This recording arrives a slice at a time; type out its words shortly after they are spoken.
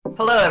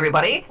Hello,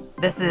 everybody.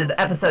 This is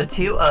episode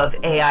 2 of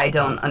AI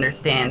Don't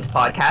Understand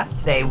podcast.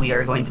 Today we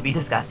are going to be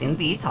discussing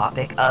the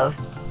topic of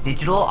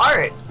digital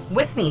art.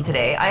 With me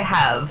today, I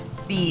have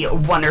the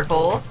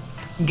wonderful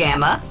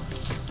Gama.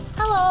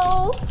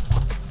 Hello.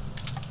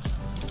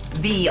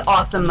 The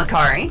awesome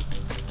Makari.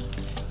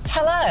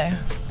 Hello.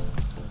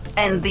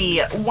 And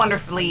the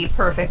wonderfully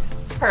perfect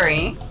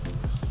Puri.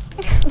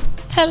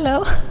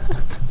 Hello.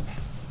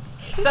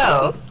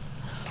 So,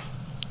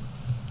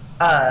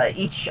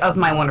 each of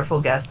my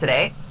wonderful guests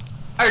today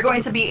are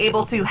going to be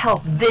able to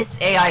help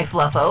this AI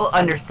fluffo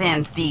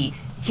understand the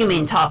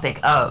human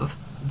topic of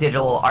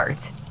digital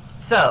art.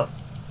 So,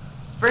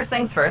 first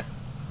things first,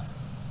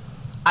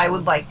 I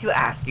would like to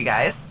ask you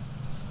guys,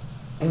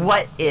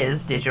 what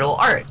is digital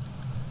art?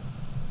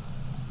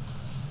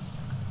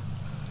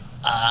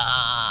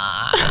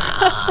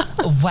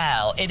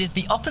 Well, it is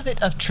the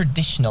opposite of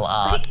traditional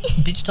art.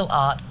 Digital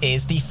art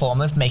is the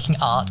form of making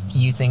art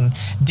using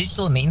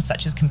digital means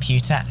such as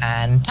computer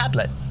and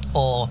tablet,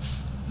 or,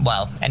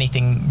 well,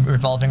 anything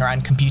revolving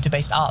around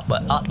computer-based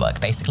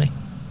artwork, basically.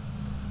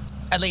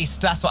 At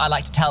least that's what I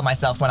like to tell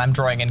myself when I'm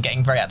drawing and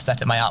getting very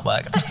upset at my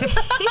artwork.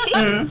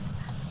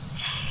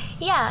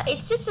 Yeah,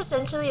 it's just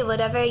essentially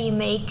whatever you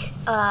make,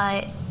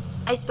 I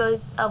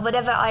suppose,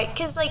 whatever art,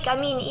 because,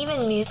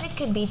 even music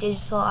could be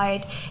digital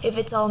art if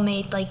it's all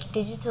made,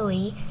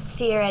 digitally,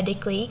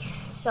 theoretically.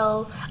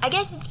 So, I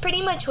guess it's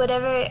pretty much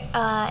whatever,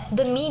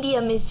 the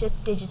medium is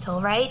just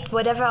digital, right?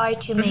 Whatever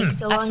art you make,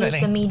 so long as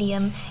the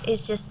medium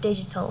is just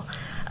digital.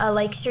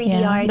 Like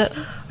 3D art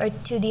or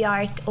 2D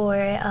art or,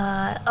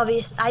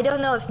 I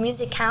don't know if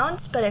music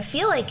counts, but I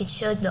feel like it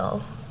should,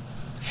 though.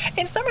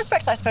 In some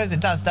respects, I suppose it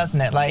does, doesn't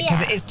it?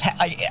 Because it is...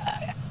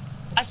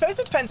 I suppose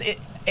it depends.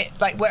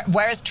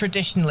 Whereas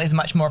traditional is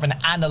much more of an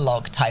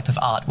analog type of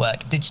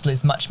artwork, digital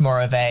is much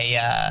more of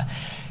a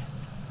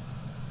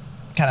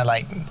kind of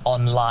like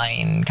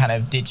online, kind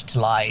of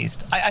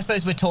digitalized. I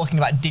suppose we're talking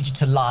about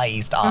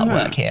digitalized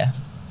artwork here.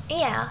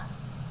 Yeah.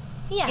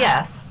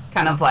 Yes,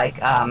 kind of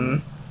like,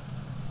 I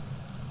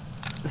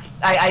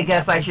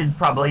guess I should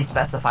probably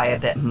specify a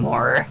bit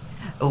more,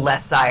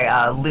 lest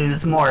I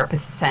lose more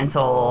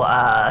potential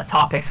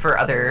topics for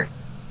other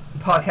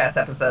podcast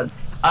episodes.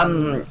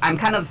 I'm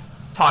kind of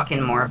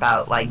talking more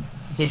about,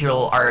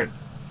 digital art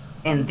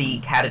in the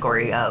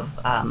category of,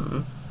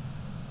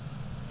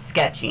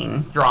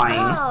 sketching, drawing,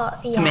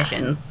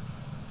 commissions.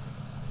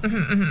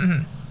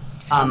 So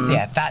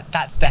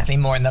that's definitely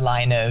more in the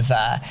line of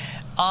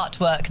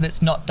artwork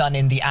that's not done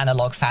in the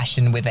analog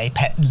fashion with a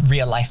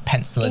real-life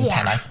pencil and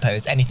pen, I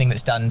suppose. Anything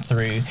that's done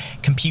through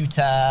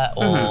computer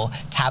or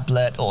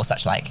tablet or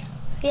such like.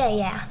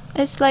 Yeah.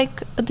 It's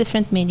like a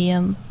different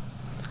medium.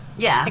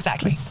 Yeah.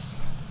 Exactly.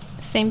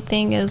 Same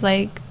thing as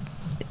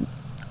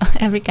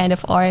every kind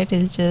of art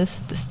is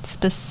just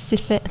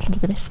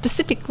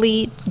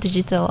specifically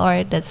digital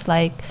art that's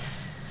I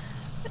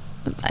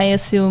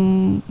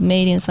assume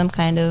made in some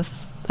kind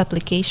of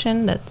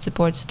application that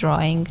supports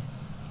drawing.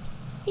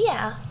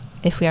 Yeah.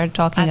 If we are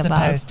talking as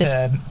about opposed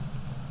to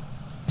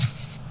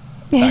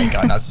sorry, go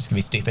on, I was just gonna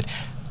be stupid.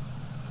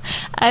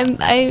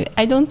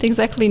 I don't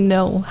exactly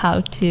know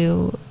how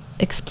to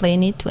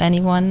explain it to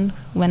anyone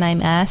when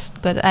I'm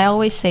asked, but I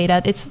always say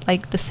that it's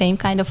the same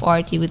kind of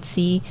art you would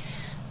see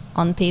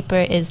on paper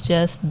is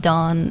just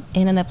done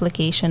in an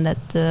application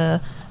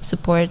that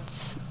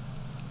supports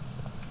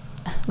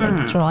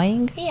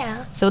drawing.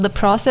 Yeah. So the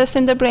process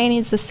in the brain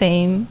is the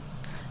same.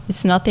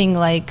 It's nothing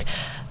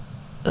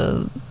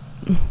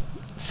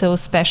so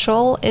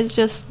special. It's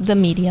just the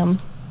medium.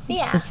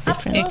 Yeah,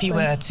 absolutely. If you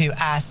were to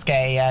ask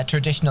a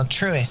traditional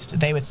truist,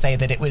 they would say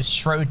that it was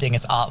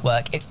Schrodinger's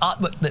artwork. It's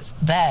artwork that's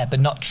there,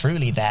 but not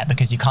truly there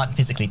because you can't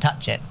physically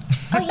touch it.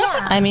 Oh,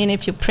 yeah. I mean,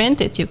 if you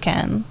print it, you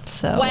can.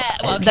 So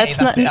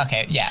that's not...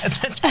 Okay, yeah.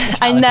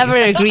 I never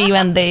agree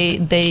when they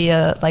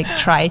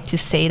try to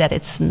say that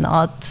it's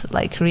not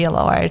real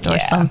art or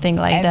something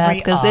like that,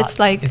 because it's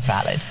is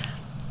valid.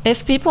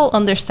 If people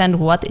understand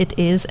what it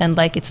is and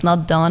it's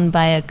not done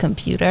by a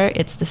computer,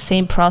 it's the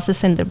same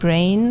process in the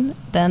brain,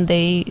 then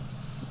I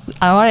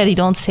already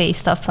don't say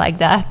stuff like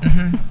that.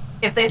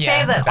 If they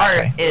say that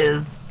art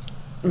is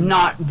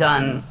not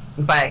done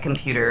by a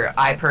computer,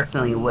 I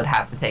personally would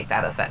have to take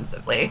that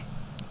offensively.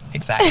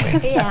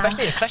 Exactly. Yeah.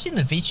 Especially in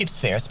the VTube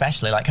sphere,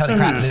 especially. Holy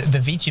crap, the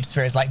VTube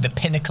sphere is the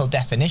pinnacle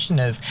definition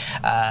of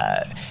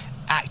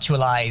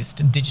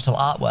actualized digital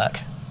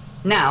artwork.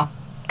 Now,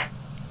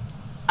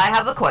 I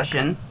have a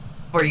question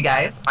for you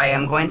guys. I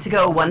am going to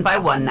go one by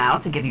one now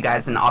to give you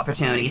guys an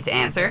opportunity to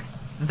answer.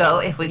 Though,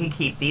 if we could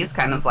keep these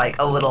kind of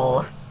a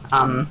little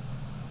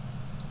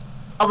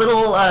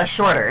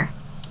shorter,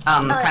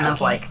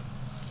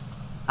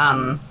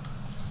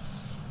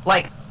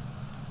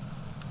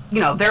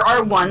 there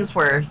are ones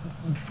where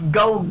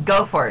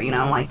go for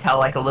it,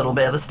 tell a little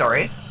bit of a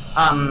story.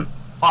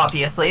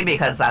 Obviously,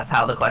 because that's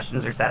how the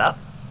questions are set up.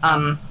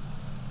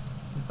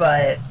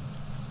 But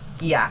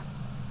yeah.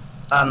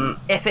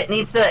 If it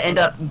needs to end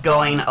up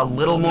going a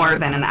little more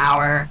than an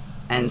hour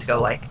and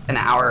go an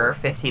hour or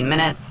 15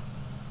 minutes,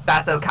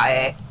 that's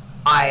okay.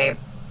 I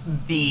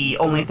the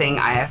only thing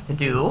I have to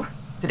do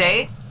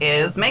today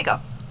is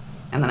makeup.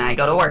 And then I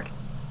go to work.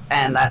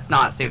 And that's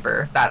not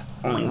super. That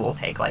only will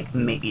take like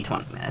maybe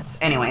 20 minutes.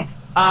 Anyway,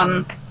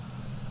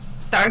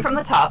 starting from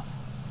the top,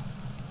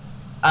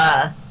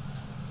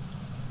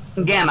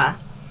 Gamma,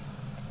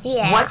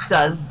 Yeah. what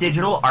does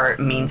digital art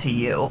mean to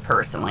you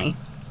personally?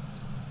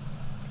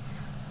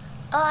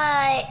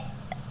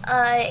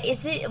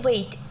 Is it?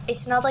 Wait,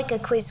 it's not like a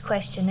quiz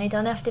question. I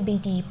don't have to be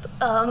deep.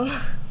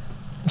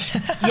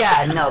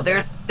 Yeah, no,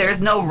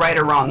 there's no right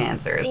or wrong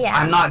answers. Yeah.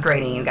 I'm not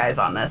grading you guys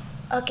on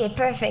this. Okay,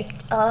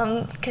 perfect.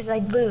 Because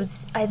I'd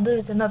lose.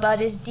 I'm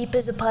about as deep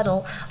as a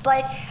puddle.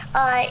 But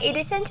it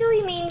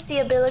essentially means the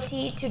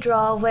ability to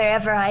draw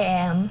wherever I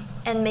am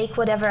and make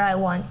whatever I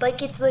want.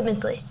 Like, it's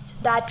limitless.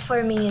 That,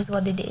 for me, is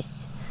what it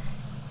is.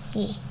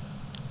 Yeah.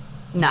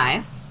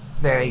 Nice.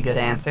 Very good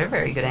answer,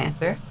 very good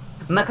answer.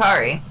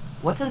 Makari,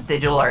 what does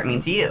digital art mean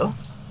to you?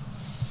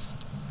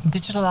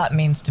 Digital art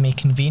means to me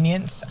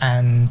convenience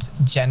and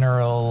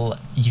general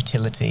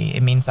utility.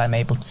 It means I'm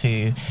able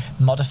to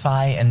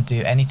modify and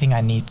do anything I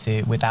need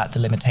to without the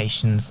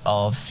limitations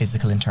of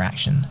physical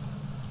interaction.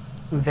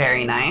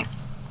 Very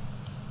nice.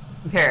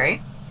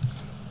 Perry?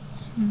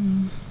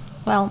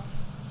 Well,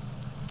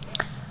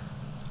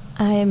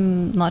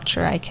 I'm not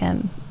sure I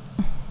can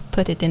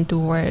put it into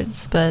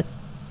words, but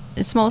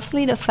it's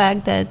mostly the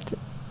fact that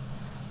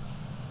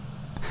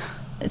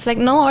it's like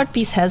no art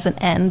piece has an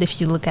end if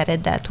you look at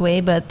it that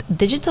way, but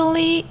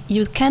digitally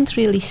you can't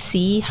really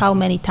see how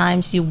many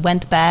times you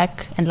went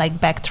back and like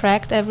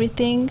backtracked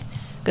everything,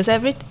 because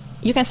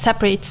you can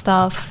separate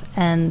stuff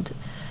and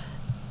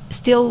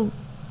still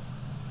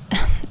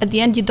at the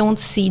end you don't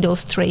see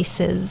those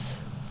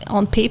traces.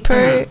 On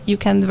paper you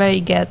can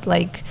get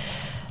like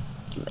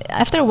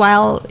after a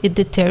while it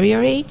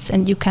deteriorates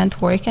and you can't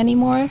work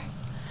anymore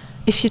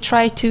if you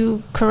try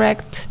to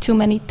correct too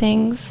many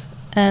things.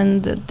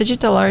 And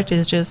digital art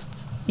is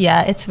just,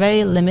 it's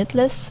very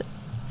limitless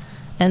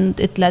and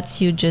it lets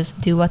you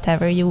just do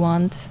whatever you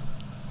want.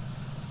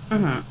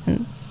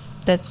 And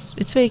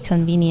it's very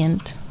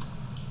convenient.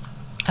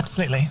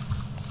 Absolutely.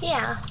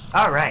 Yeah.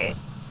 All right.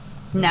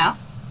 Now,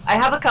 I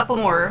have a couple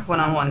more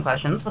one-on-one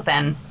questions, but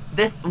then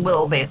this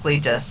will basically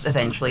just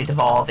eventually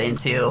devolve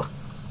into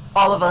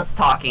all of us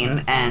talking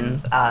and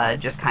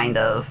just kind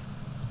of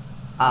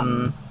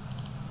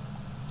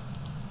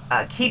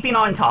keeping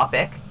on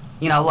topic.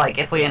 You know, like,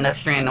 if we end up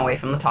straying away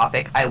from the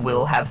topic, I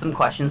will have some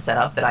questions set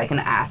up that I can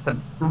ask to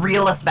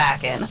reel us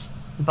back in.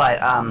 But,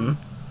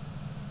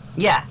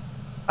 yeah.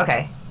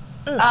 Okay.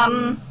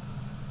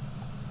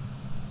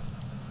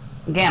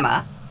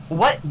 Gamma,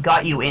 what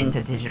got you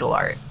into digital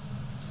art?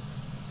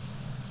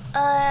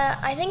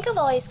 I think I've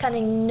always kind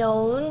of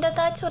known that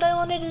that's what I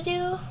wanted to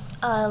do.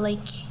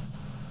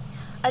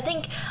 I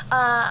think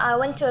I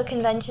went to a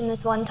convention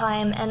this one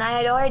time and I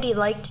had already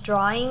liked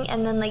drawing,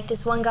 and then like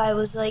this one guy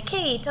was like,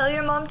 hey, tell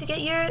your mom to get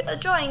you a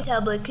drawing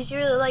tablet because you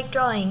really like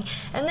drawing,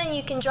 and then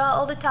you can draw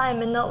all the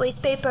time and not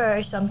waste paper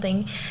or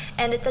something.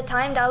 And at the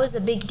time that was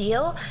a big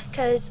deal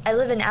because I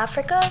live in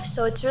Africa,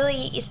 so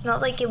it's not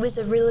like it was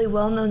a really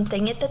well-known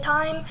thing at the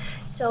time.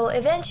 So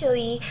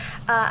eventually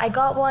I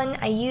got one,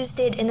 I used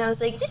it, and I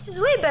was like, this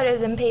is way better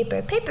than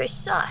paper. Paper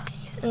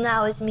sucks. And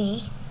that was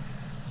me.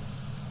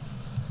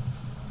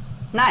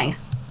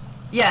 Nice.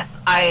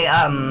 Yes,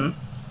 I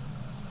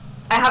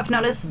have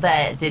noticed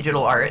that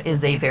digital art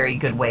is a very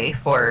good way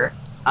for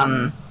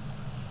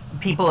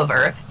people of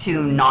Earth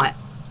to not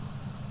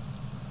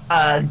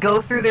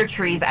go through their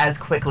trees as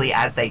quickly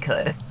as they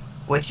could,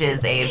 which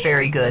is a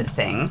very good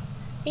thing.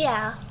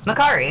 Yeah.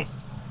 Makari,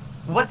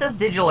 what does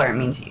digital art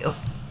mean to you?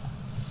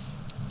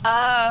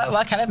 Well,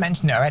 I kind of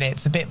mentioned it already.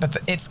 It's a bit, but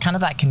it's kind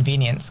of that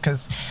convenience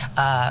because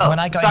when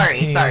I got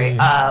Sorry.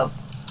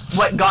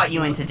 What got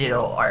you into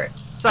digital art?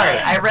 Sorry,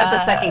 I read the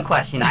second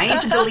question. I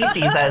need to delete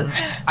these as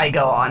I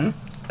go on.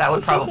 That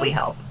would probably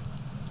help.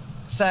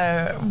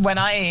 So when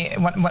I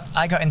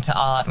got into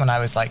art when I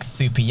was like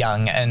super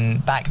young,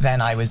 and back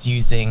then I was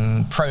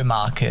using pro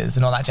markers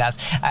and all that jazz,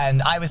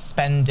 and I was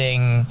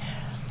spending,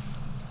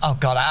 oh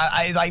god,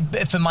 I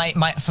like for my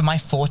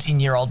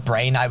 14-year-old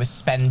brain, I was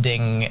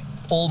spending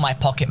all my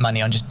pocket money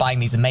on just buying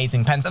these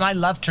amazing pens. And I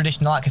love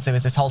traditional art because there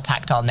was this whole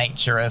tactile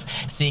nature of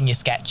seeing your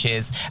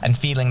sketches and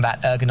feeling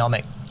that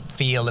ergonomic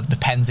feel of the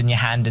pens in your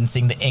hand and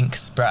seeing the ink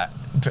spread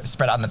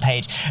out on the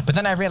page. But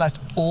then I realized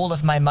all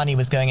of my money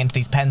was going into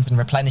these pens and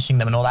replenishing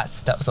them and all that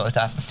sort of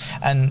stuff.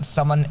 And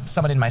someone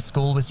in my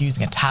school was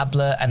using a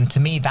tablet, and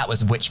to me that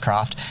was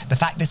witchcraft. The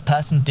fact this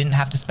person didn't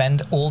have to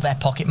spend all their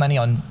pocket money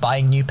on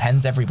buying new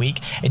pens every week,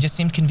 it just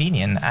seemed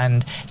convenient.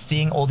 And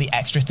seeing all the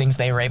extra things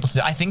they were able to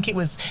do, I think it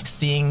was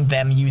seeing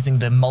them using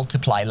the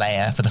multiply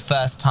layer for the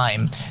first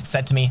time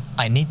said to me,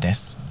 I need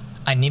this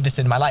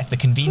in my life. The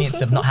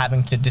convenience of not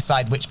having to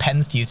decide which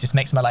pens to use just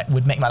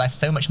would make my life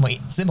so much more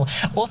simple.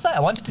 Also,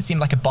 I wanted to seem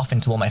like a boffin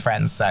to all my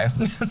friends, so.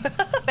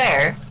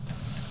 Fair.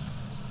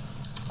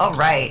 All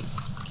right.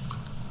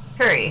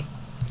 Puri,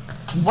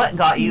 what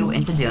got you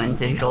into doing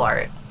digital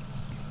art?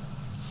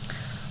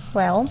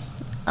 Well,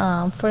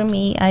 for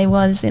me, I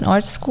was in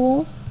art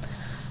school,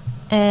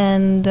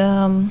 and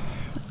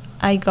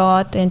I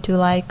got into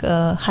like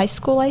high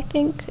school, I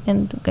think,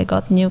 and I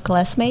got new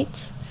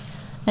classmates.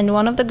 And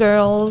one of the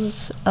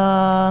girls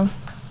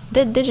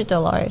did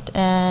digital art,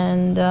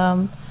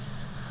 and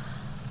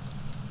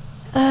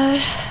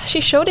she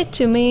showed it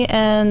to me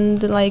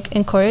and like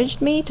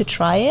encouraged me to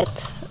try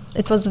it.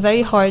 It was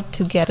very hard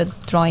to get a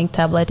drawing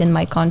tablet in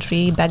my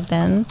country back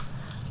then,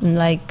 in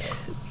like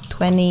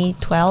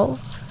 2012,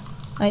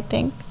 I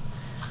think.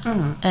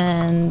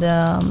 And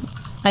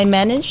I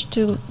managed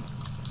to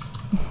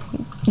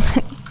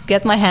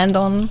get my hand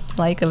on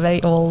like a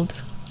very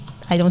old,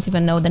 I don't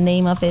even know the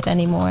name of it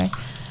anymore.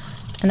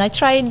 And I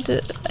tried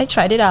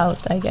it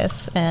out, I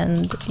guess,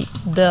 and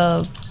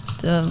the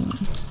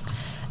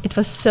it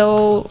was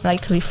so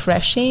like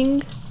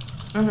refreshing,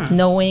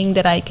 knowing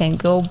that I can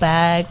go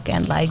back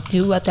and like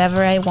do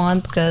whatever I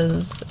want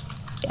because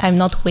I'm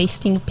not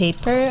wasting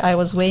paper. I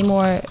was way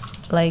more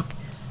like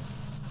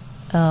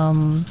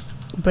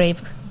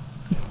brave.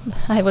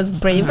 I was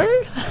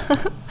braver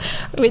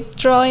with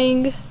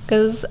drawing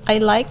because I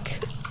like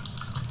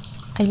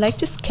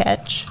to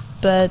sketch,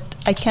 but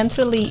I can't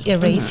really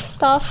erase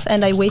stuff,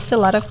 and I waste a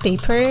lot of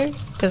paper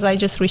because I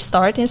just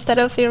restart instead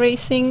of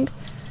erasing.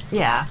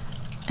 Yeah.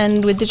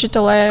 And with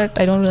digital art,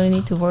 I don't really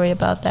need to worry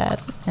about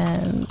that,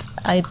 and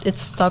it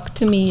stuck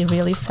to me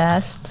really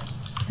fast,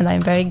 and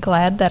I'm very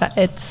glad that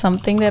it's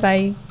something that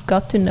I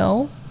got to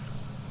know.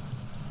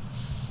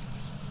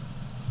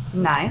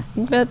 Nice.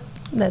 But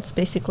that's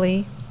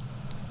basically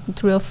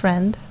through a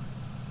friend.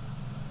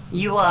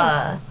 You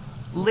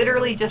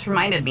literally just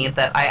reminded me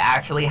that I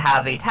actually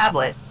have a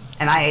tablet,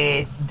 and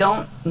I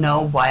don't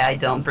know why I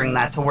don't bring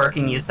that to work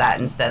and use that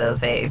instead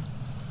of a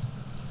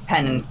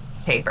pen and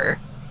paper.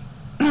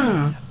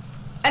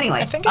 Anyway,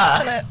 I think it's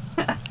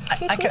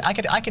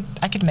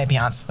I could maybe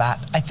answer that.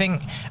 I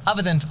think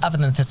other than for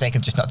the sake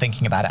of just not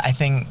thinking about it, I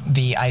think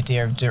the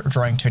idea of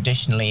drawing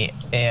traditionally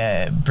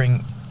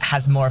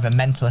has more of a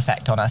mental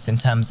effect on us in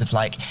terms of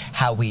like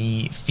how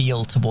we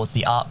feel towards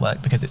the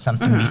artwork, because it's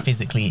something we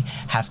physically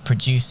have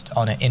produced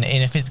on it in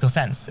a physical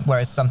sense,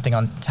 whereas something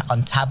on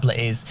tablet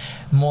is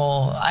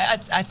more,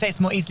 I'd say it's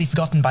more easily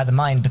forgotten by the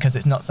mind because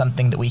it's not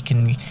something that we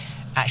can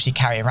actually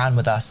carry around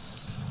with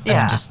us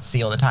and just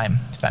see all the time,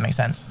 if that makes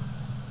sense.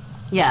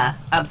 Yeah,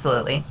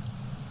 absolutely.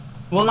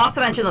 Well, not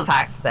to mention the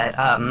fact that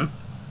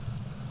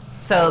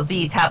so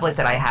the tablet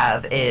that I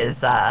have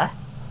is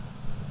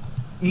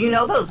you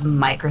know those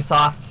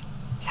Microsoft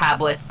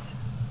tablets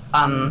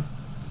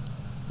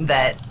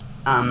that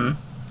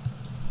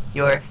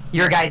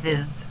your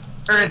guys'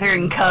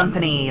 Earthern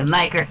company,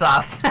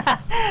 Microsoft,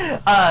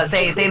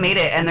 they made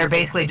it, and they're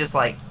basically just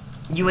like,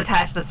 you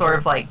attach the sort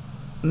of like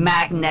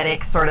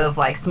magnetic sort of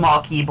like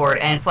small keyboard,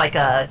 and it's like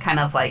a kind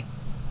of like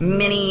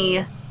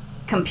mini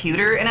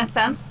computer in a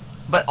sense,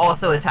 but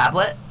also a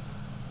tablet.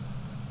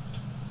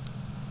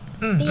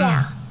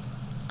 Yeah.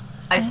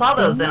 I saw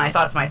those and I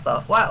thought to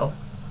myself, wow,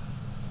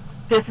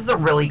 this is a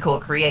really cool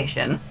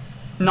creation.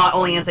 Not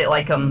only is it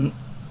like a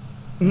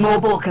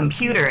mobile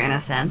computer in a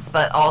sense,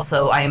 but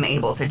also I am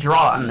able to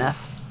draw on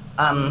this.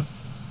 I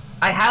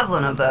have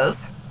one of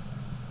those.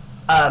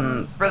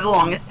 For the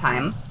longest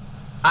time,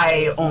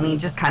 I only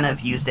just kind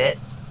of used it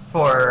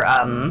for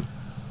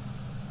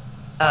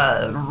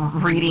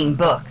reading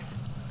books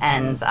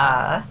and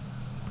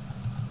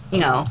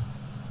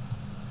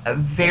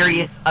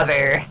various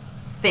other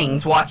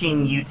things,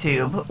 watching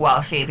YouTube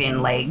while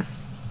shaving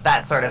legs,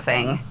 that sort of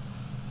thing.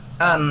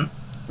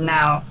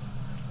 Now,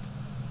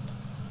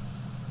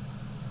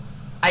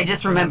 I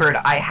just remembered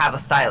I have a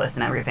stylus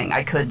and everything.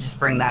 I could just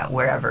bring that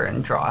wherever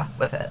and draw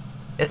with it.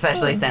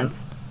 Especially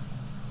since,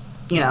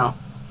 I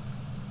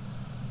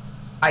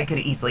could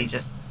easily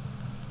just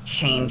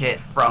change it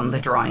from the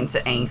drawing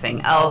to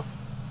anything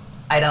else.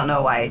 I don't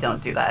know why I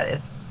don't do that.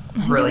 It's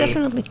really... You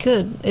definitely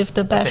could, if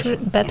the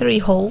battery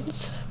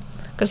holds.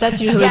 Because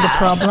that's usually the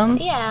problem.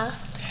 Yeah.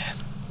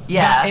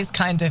 Yeah. That is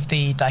kind of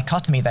the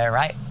dichotomy there,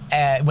 right?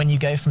 When you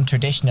go from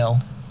traditional,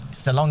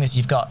 so long as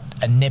you've got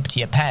a nib to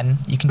your pen,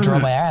 you can draw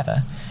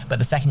wherever. But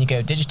the second you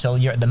go digital,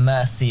 you're at the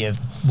mercy of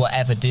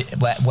whatever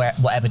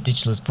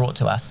digital is brought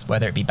to us,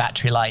 whether it be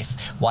battery life,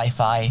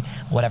 Wi-Fi,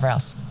 or whatever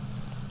else.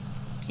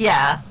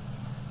 Yeah.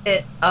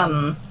 It's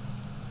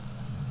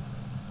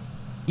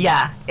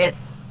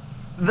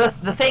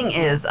the thing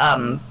is,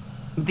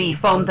 the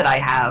phone that I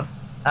have,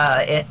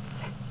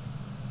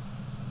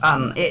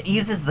 it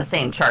uses the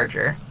same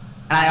charger,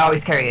 and I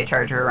always carry a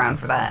charger around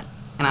for that.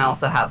 And I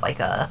also have like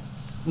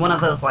one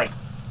of those like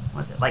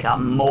a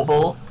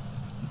mobile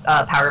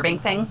power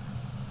bank thing.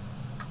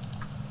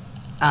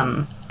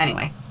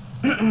 Anyway.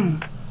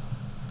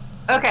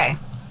 Okay.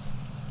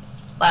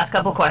 Last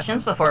couple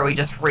questions before we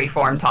just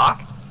freeform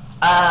talk.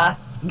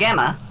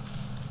 Gamma.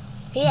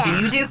 Yeah. Do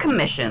you do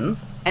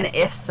commissions? And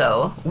if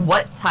so,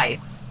 what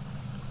types?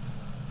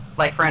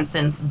 Like, for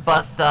instance,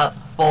 bust up,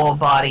 full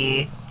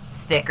body,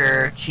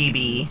 sticker,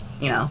 chibi,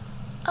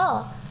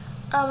 Oh.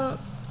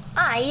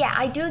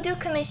 I do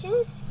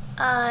commissions.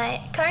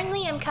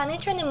 Currently I'm kind of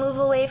trying to move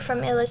away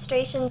from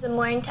illustrations and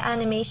more into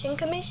animation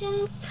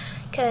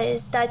commissions,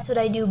 because that's what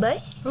I do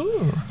best.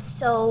 Ooh.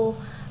 So,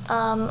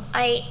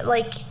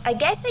 I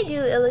guess I do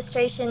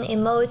illustration,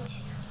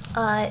 emote,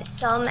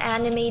 some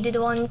animated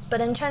ones,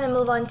 but I'm trying to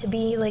move on to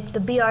be like the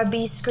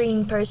BRB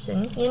screen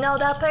person. You know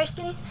that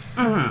person?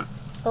 Mm-hmm.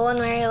 The one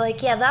where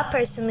that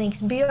person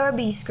makes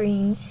BRB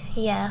screens.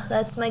 Yeah,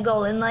 that's my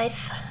goal in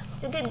life.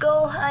 It's a good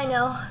goal, I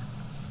know.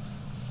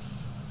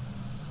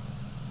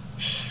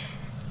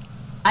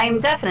 I'm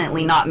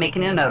definitely not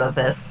making a note of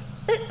this.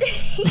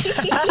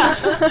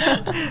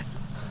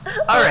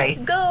 All right.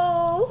 Let's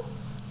go.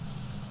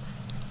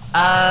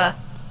 I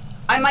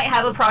might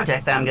have a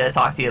project that I'm going to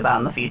talk to you about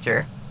in the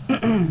future.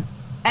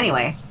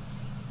 Anyway,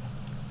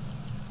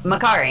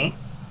 Makari,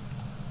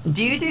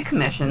 do you do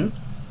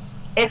commissions?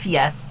 If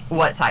yes,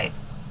 what type?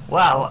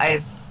 Wow,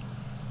 I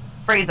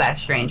phrased that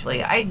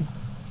strangely. I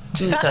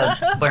need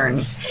to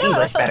learn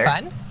English better.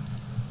 Fun.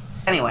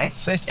 Anyway.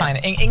 So it's fine.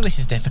 English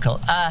is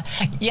difficult.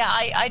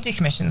 I do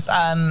commissions.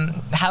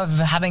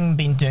 Having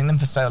been doing them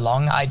for so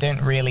long, I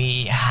don't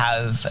really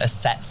have a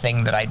set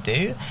thing that I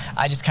do.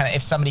 I just kind of,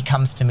 if somebody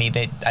comes to me,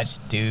 they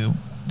just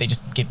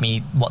give me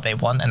what they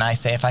want, and I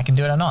say if I can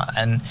do it or not.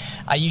 And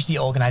I usually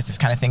organize this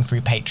kind of thing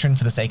through Patreon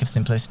for the sake of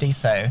simplicity.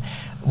 So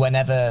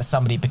whenever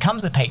somebody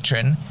becomes a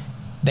patron,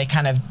 they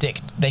kind of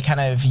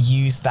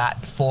use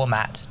that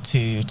format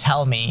to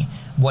tell me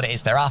what it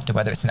is they're after,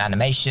 whether it's an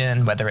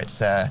animation, whether it's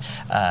some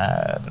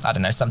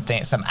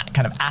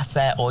kind of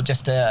asset, or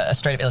just a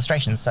straight up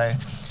illustration. So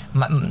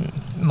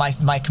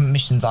my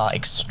commissions are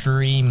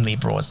extremely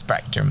broad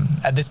spectrum.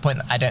 At this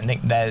point, I don't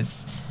think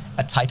there's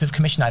a type of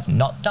commission I've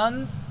not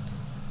done.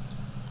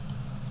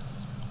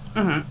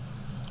 Mm-hmm.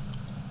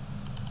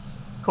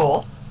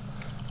 Cool.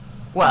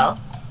 Well,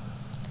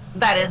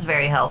 that is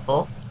very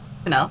helpful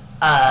to know.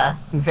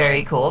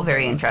 Very cool,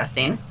 very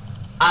interesting.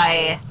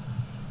 I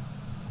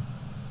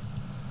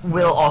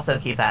will also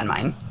keep that in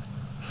mind.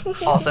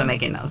 Also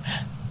making notes.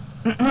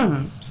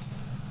 I'm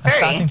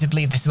starting to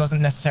believe this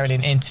wasn't necessarily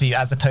an interview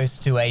as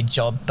opposed to a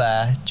job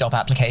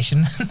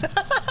application.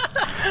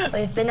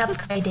 We've been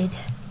upgraded.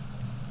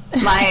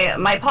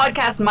 My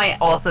podcast might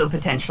also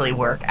potentially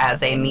work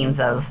as a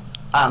means of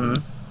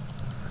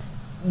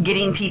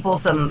getting people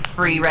some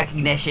free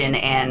recognition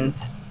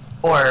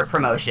or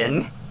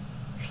promotion.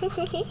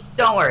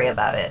 Don't worry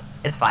about it.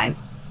 It's fine.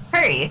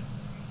 Hurry.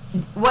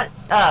 What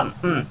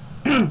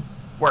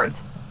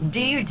words.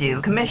 Do you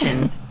do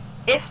commissions?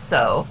 If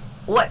so,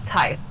 what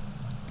type?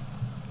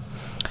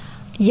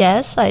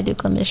 Yes, I do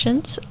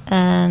commissions,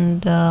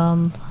 and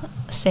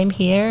same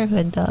here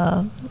with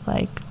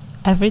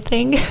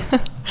everything.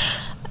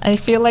 I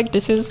feel like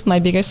this is my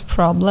biggest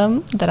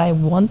problem, that I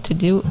want to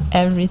do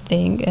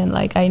everything, and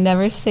I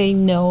never say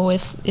no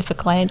if a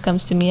client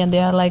comes to me and they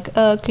are like,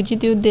 could you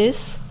do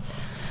this?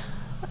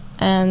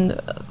 And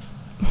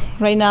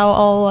right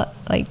now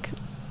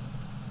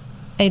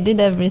I did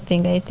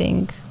everything, I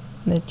think,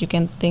 that you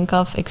can think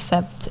of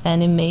except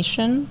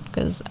animation,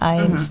 because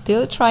I'm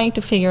still trying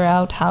to figure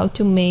out how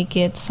to make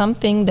it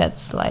something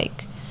that's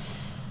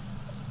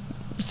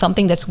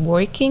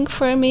working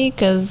for me,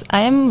 because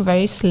I am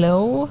very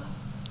slow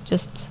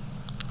just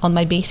on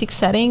my basic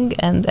setting,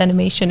 and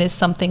animation is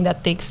something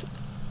that takes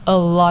a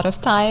lot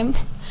of time,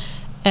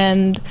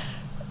 and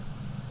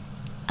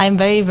I'm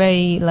very,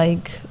 very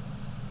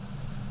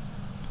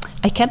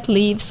I can't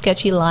leave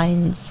sketchy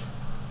lines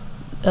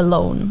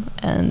alone,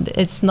 and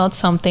it's not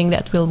something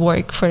that will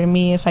work for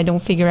me if I don't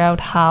figure out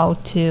how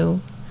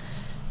to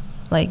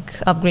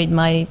upgrade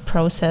my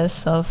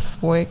process of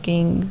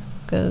working,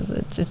 because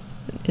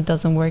it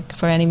doesn't work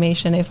for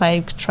animation. If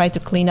I try to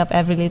clean up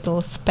every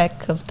little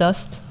speck of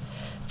dust,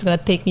 it's gonna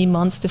take me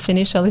months to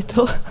finish a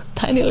little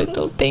tiny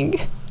little thing.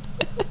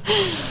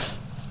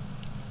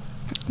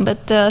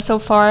 But so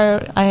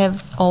far I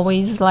have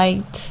always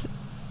liked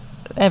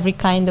every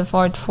kind of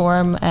art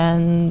form,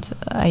 and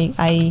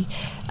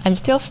I'm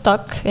still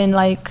stuck in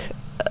a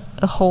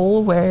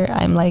hole where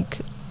I'm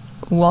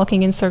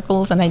walking in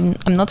circles, and I'm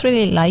not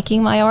really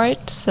liking my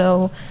art.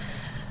 So,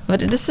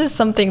 but this is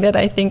something that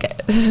I think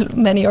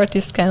many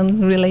artists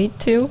can relate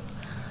to.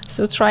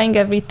 So trying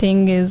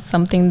everything is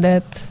something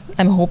that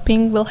I'm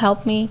hoping will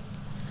help me.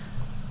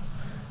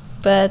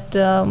 But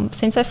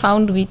since I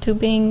found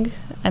VTubing,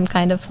 I'm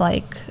kind of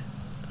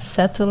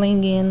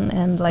settling in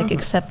and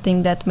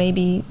accepting that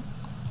maybe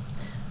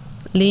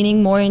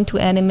leaning more into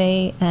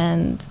anime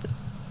and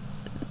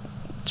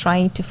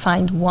trying to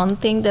find one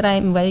thing that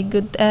I'm very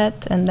good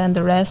at, and then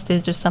the rest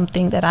is just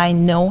something that I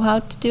know how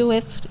to do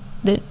if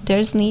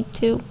there's need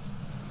to.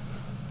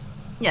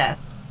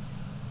 Yes.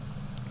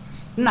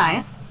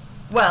 Nice.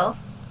 Well,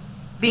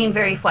 being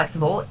very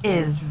flexible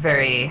is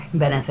very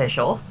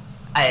beneficial,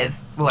 I've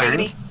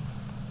learned.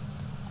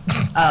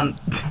 Oh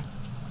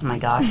my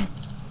gosh.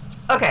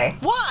 Okay.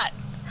 What?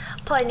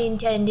 Pun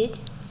intended.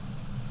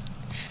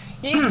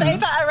 You say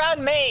that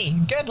around me.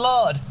 Good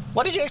lord.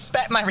 What did you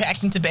expect my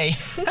reaction to be?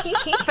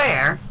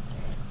 Fair.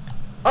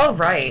 All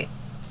right.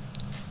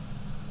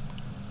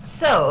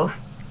 So,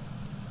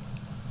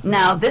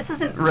 Now, this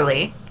isn't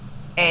really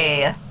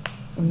a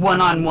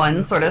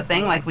one-on-one sort of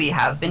thing like we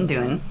have been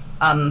doing.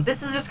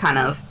 This is just kind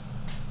of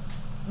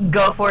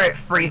go for it,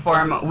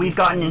 freeform. We've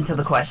gotten into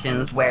the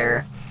questions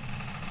where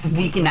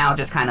we can now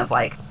just kind of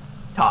like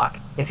talk.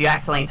 If you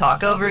accidentally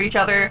talk over each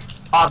other,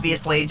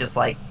 obviously just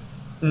like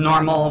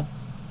normal,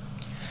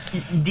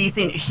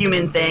 decent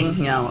human thing,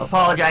 you know,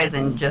 apologize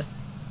and just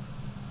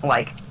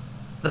like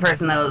the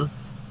person that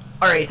was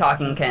already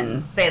talking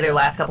can say their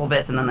last couple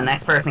bits and then the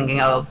next person can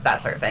go,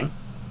 that sort of thing.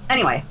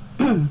 Anyway,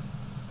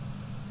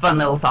 fun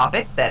little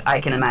topic that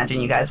I can imagine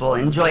you guys will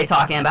enjoy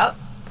talking about.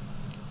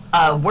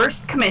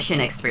 Worst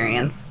commission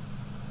experience.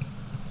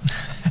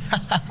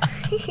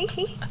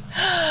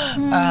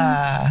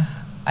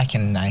 I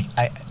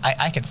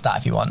can start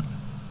if you want.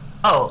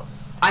 Oh,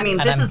 I mean,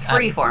 And this I'm- is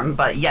freeform,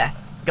 but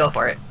yes, go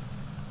for it.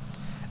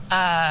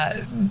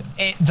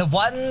 The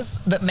ones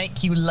that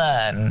make you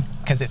learn,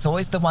 because it's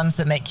always the ones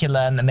that make you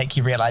learn, that make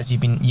you realize you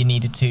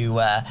needed to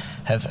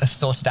have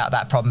sorted out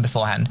that problem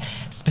beforehand.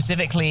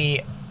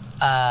 Specifically,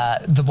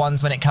 the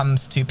ones when it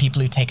comes to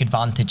people who take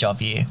advantage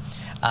of you.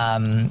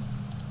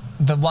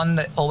 The one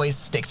that always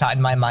sticks out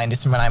in my mind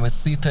is from when I was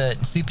super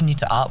new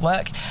to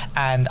artwork,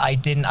 and I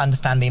didn't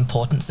understand the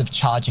importance of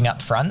charging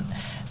up front.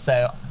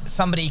 So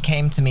somebody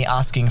came to me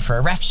asking for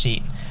a ref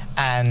sheet,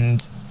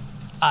 and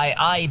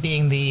I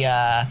being the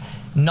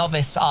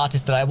novice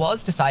artist that I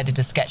was, decided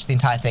to sketch the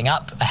entire thing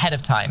up ahead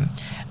of time.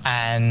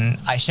 And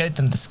I showed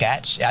them the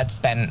sketch. I'd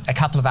spent a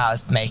couple of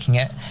hours making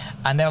it,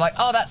 and they were like,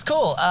 "Oh, that's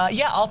cool.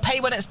 Yeah, I'll pay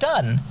when it's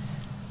done."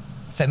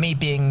 So me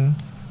being,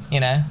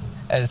 you know,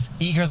 as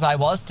eager as I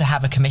was to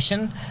have a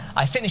commission,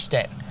 I finished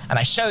it and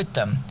I showed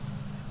them,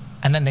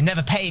 and then they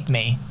never paid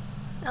me.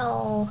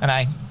 Oh.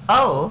 And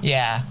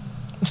yeah.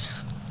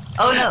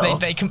 Oh no.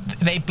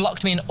 They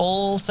blocked me in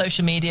all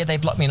social media. They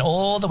blocked me in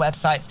all the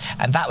websites,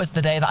 and that was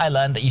the day that I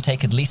learned that you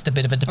take at least a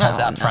bit of a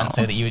deposit up front,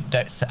 so that you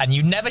don't, and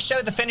you never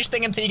show the finished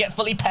thing until you get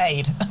fully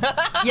paid.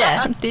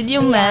 Yes. Did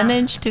you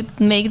manage to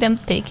make them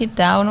take it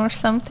down or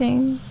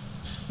something?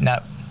 No.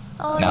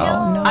 Oh No.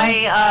 no.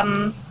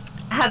 I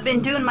have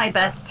been doing my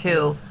best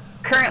to.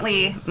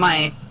 Currently,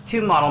 my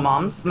two model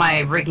moms, my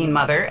rigging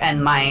mother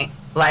and my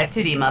live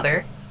 2D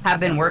mother, have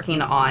been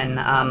working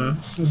on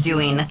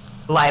doing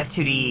live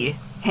 2D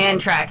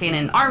hand tracking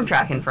and arm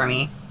tracking for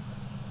me.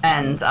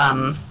 And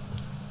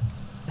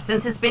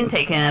since it's been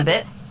taking a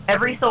bit,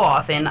 every so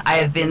often I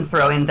have been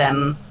throwing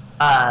them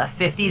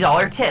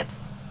 $50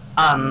 tips.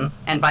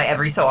 And by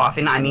every so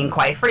often, I mean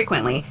quite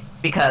frequently,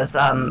 because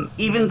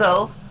even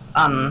though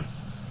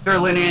they're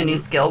learning a new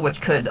skill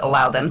which could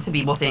allow them to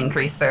be able to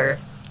increase their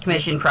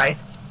commission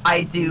price,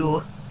 I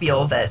do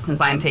feel that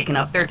since I'm taking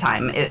up their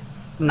time,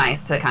 it's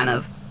nice to kind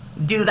of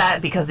do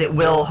that, because it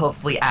will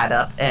hopefully add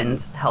up and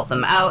help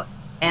them out.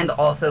 And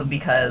also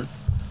because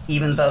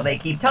even though they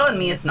keep telling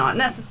me it's not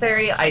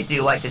necessary, I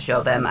do like to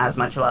show them as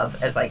much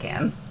love as I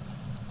can.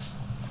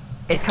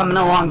 It's coming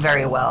along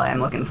very well. I'm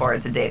looking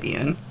forward to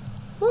debuting.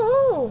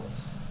 Woohoo!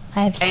 I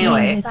have seen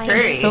Anyway, it. It's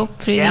Puri, so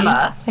pretty.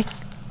 Gemma. Like,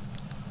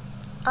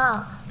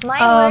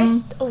 My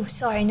worst. Oh,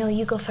 sorry. No,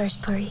 you go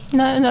first, Puri.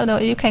 no,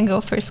 you can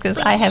go first, because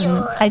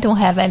I don't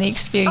have any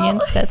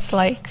experience that's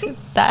like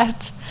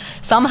that.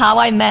 Somehow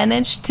I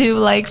managed to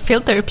like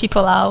filter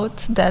people out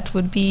that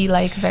would be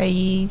like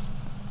very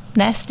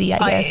nasty, I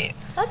guess.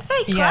 That's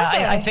very clever.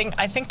 Yeah,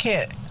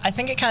 I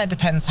think it kind of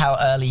depends how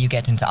early you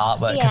get into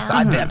artwork. Because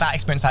Yeah. that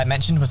experience I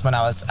mentioned was when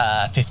I was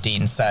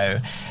 15. So,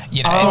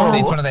 you know, Oh.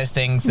 it's one of those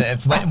things that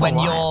That's when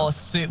a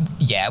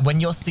you're when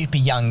you're super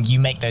young, you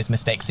make those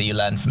mistakes, so you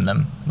learn from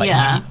them. Like,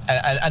 Yeah.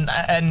 and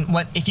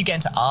if you get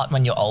into art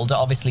when you're older,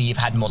 obviously you've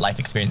had more life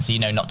experience, so you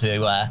know not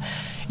to.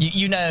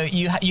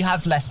 You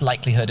have less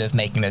likelihood of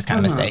making those kind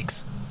of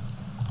mistakes.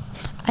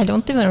 I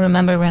don't even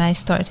remember when I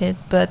started,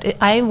 but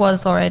I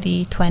was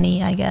already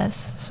 20, I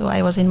guess. So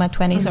I was in my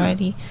 20s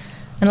already.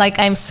 And like,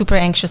 I'm super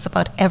anxious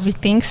about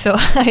everything. So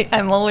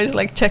I'm always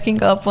like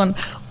checking up on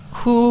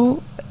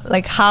who,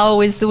 like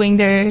how is doing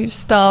their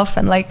stuff,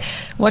 and like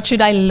what should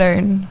I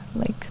learn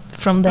like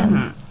from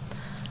them.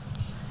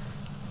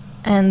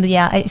 And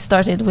yeah, I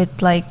started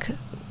with like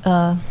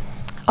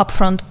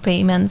upfront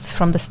payments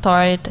from the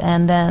start,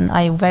 and then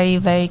I very,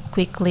 very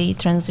quickly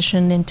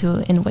transitioned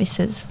into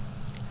invoices.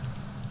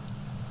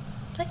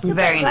 That's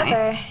super Very clever.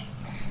 nice.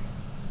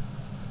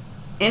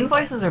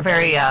 Invoices are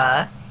very,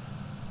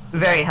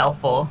 very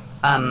helpful.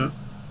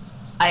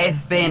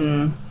 I've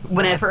been,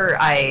 whenever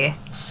I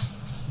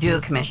do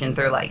a commission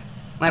through, like,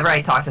 whenever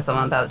I talk to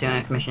someone about doing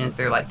a commission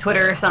through, like,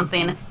 Twitter or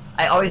something,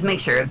 I always make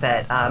sure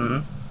that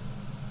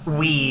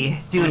we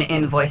do an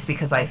invoice,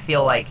 because I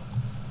feel like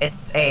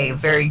it's a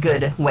very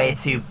good way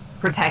to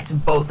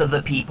protect both of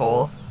the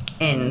people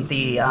in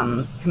the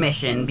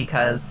commission,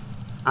 because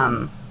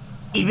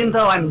even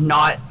though I'm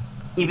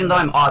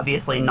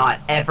obviously not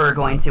ever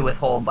going to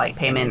withhold like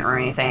payment or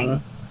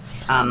anything,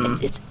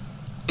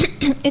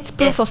 It's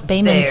proof of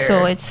payment, so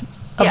they're- it's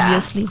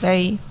obviously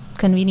very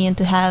convenient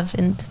to have,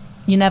 and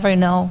you never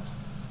know.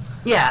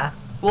 yeah.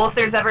 Well, if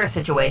there's ever a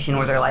situation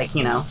where they're like,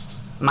 you know,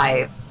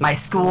 my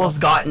school's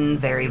gotten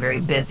very, very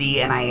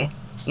busy and I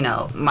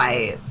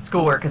my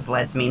schoolwork has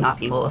led to me not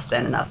being able to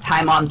spend enough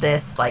time on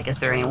this. Like, is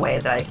there any way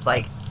that I could,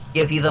 like,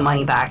 give you the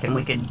money back and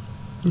we could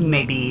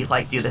maybe,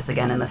 like, do this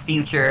again in the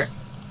future?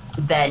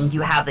 Then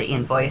you have the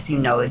invoice, you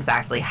know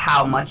exactly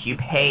how much you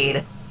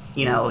paid,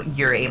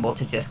 you're able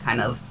to just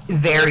kind of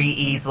very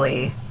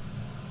easily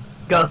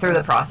go through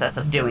the process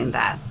of doing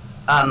that.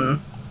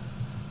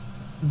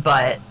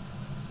 But,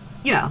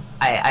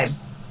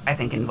 I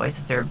think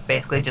invoices are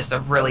basically just a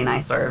really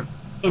nice sort of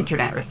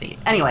internet receipt.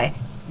 Anyway,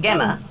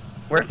 Gama,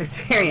 worst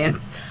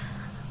experience.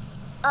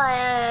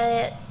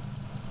 Well,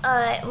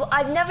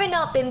 I've never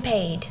not been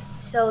paid,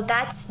 so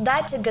that's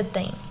a good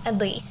thing, at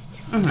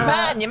least. Mm-hmm.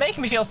 Man, you're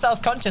making me feel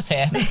self-conscious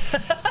here.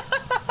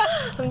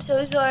 I'm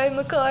so sorry,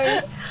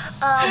 Makari.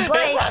 But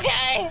It's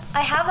okay.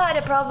 I have had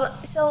a problem.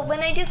 So when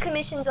I do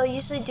commissions, I'll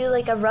usually do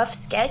like a rough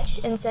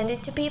sketch and send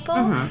it to people.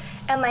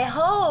 And my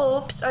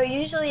hopes are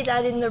usually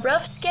that in the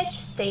rough sketch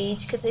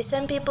stage, because I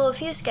send people a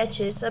few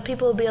sketches, so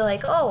people will be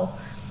like, oh,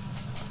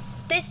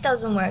 this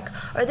doesn't work,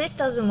 or this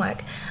doesn't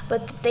work.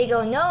 But they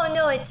go,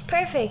 no, it's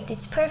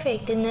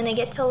perfect. And then I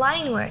get to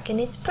line work, and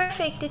it's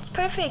perfect.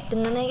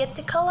 And then I get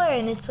to color,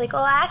 and it's like,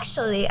 oh,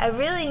 actually, I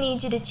really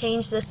need you to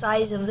change the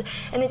size of the...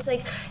 And it's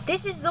like,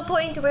 this is the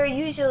point where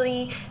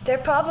usually there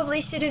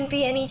probably shouldn't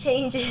be any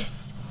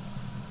changes.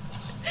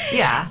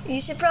 Yeah.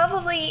 You should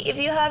probably, if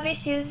you have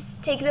issues,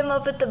 take them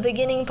up at the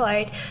beginning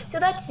part. So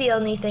that's the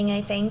only thing,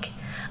 I think.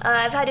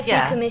 I've had a few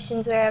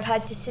commissions where I've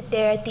had to sit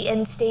there at the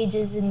end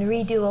stages and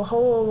redo a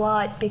whole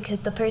lot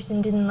because the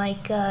person didn't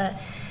like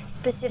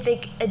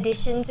specific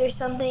additions or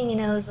something,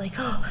 and I was like,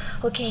 oh,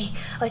 okay,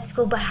 let's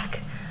go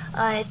back.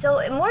 So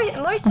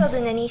more so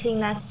than anything,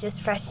 that's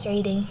just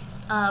frustrating,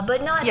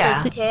 but not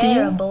like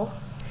terrible.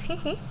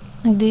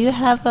 Do you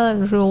have a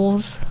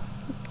rules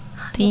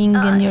thing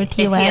in your TOS?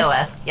 The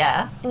TOS,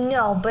 yeah.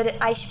 No, but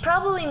I should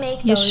probably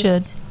make You those.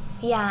 should.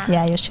 Yeah.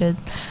 Yeah, you should.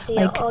 So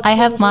Like, all I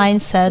have changes mine in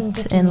set in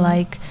beginning.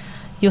 like,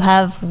 you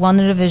have one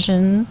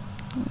revision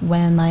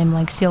when I'm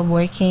like still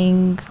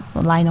working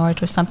line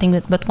art or something,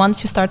 but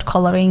once you start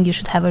coloring, you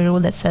should have a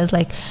rule that says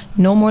like,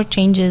 no more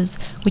changes.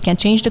 We can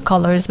change the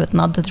colors, but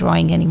not the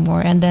drawing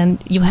anymore. And then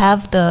you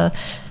have the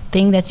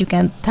thing that you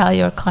can tell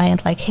your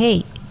client like,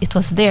 hey, it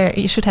was there.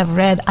 You should have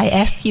read. I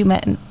asked you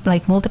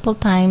like multiple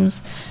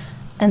times,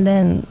 and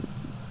then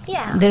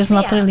there's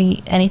not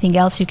really anything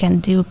else you can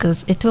do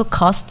because it will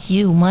cost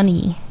you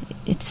money.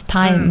 It's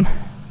time.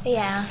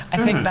 Yeah. I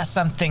think that's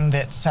something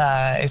that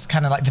is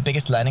kind of like the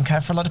biggest learning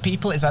curve for a lot of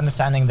people, is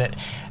understanding that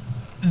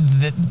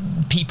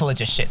people are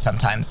just shit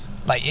sometimes.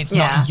 Like, it's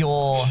not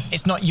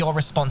your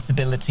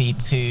responsibility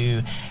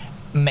to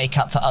make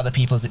up for other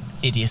people's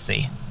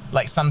idiocy.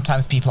 Like,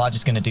 sometimes people are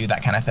just going to do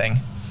that kind of thing.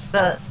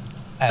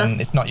 And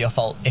it's not your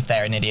fault if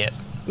they're an idiot.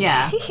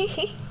 Yeah.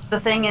 The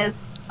thing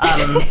is,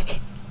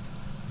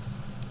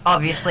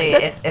 obviously,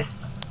 if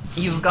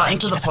you've gotten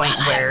to the point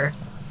where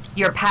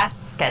you're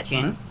past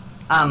sketching,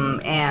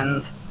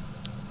 and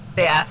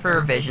they ask for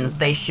revisions,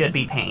 they should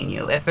be paying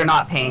you. If they're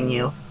not paying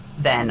you,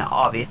 then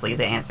obviously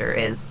the answer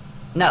is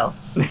no.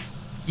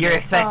 You're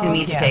expecting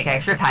me to take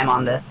extra time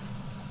on this,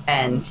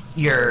 and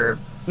you're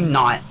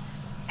not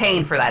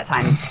paying for that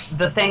time.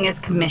 The thing is,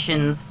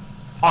 commissions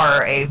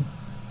are a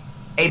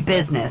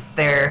business.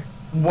 They're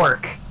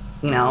work,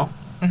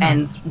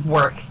 and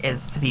work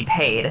is to be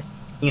paid.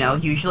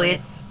 Usually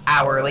it's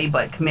hourly,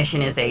 but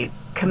commission is a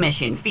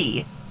commission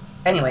fee.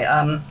 Anyway,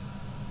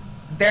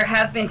 there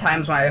have been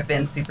times when I've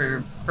been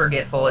super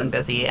forgetful and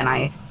busy, and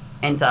I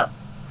end up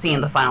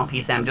seeing the final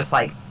piece, and I'm just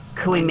like,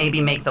 could we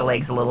maybe make the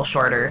legs a little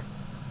shorter?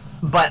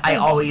 But I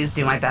always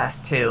do my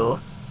best to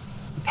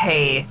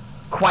pay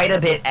quite a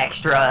bit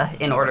extra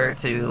in order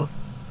to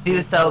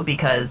do so,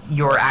 because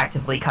you're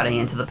actively cutting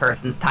into the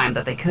person's time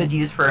that they could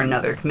use for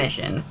another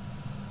commission.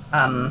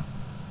 But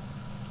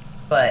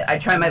I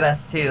try my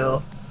best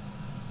to,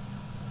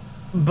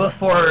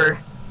 before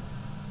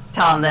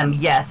telling them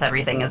yes,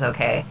 everything is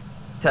okay,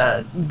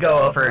 to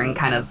go over and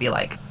kind of be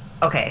like,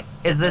 okay,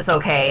 is this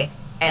okay?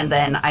 And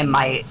then I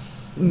might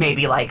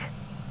maybe like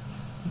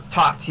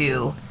talk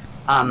to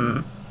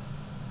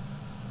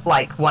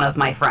like one of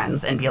my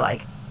friends and be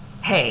like,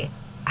 hey,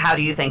 how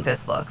do you think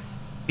this looks?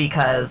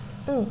 Because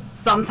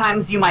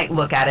sometimes you might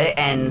look at it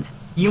and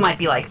you might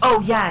be like,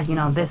 oh yeah,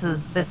 this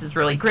is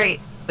really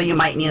great, but you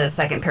might need a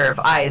second pair of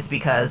eyes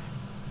because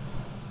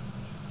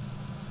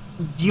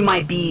you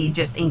might be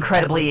just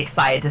incredibly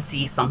excited to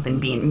see something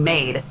being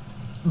made,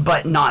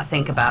 but not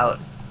think about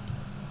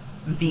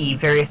the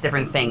various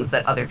different things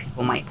that other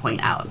people might point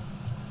out.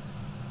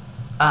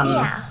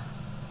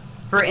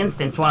 For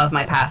instance, one of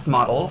my past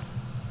models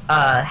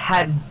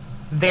had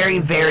very,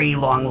 very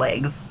long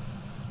legs,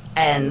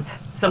 and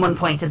someone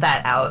pointed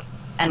that out,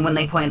 and when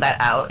they pointed that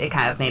out, it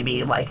kind of made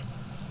me, like,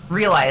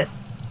 realize,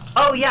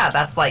 oh yeah,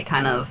 that's, like,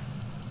 kind of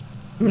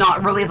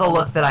not really the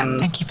look that I'm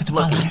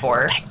looking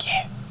for. Thank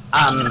you.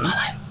 Thank you for the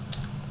follow.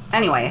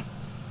 Anyway.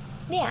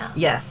 Yeah.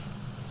 Yes.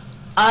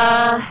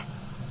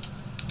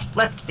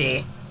 Let's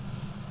see.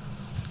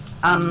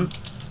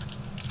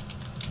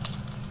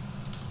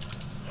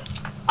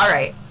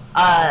 Alright.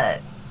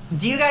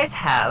 do you guys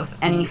have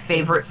any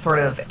favorite sort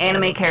of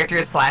anime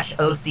characters /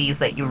 OCs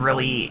that you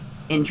really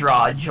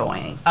enjoy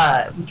drawing?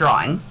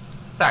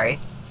 Sorry.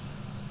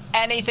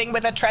 Anything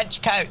with a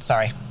trench coat.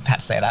 Sorry, had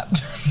to say that.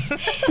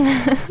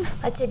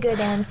 That's a good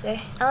answer.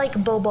 I like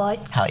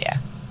Bobots. Hell yeah.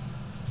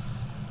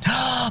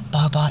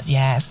 Bobot,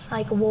 yes. I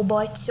like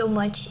Wobot so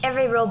much.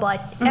 Every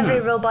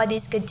robot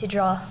is good to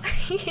draw.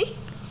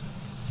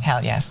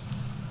 Hell yes.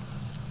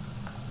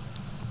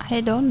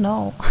 I don't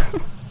know.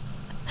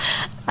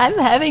 I'm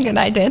having an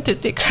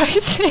identity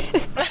crisis.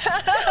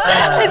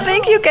 I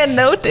think you can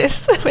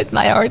notice with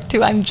my art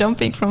too. I'm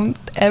jumping from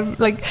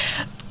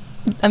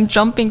I'm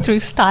jumping through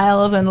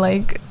styles and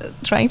like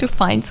trying to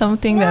find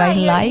something that I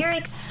like. You're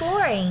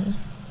exploring.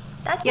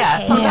 That's Yeah,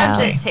 okay. sometimes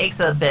Yeah. it takes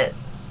a bit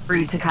for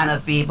you to kind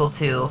of be able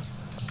to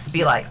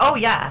be like, oh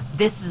yeah,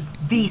 this is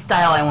the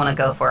style I want to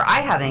go for.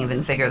 I haven't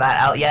even figured that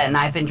out yet, and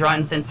I've been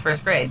drawing since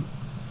first grade.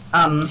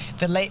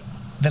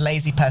 The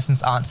lazy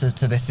person's answer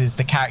to this is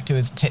the character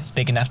with tits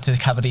big enough to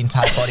cover the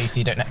entire body, so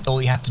you don't.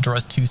 All you have to draw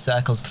is 2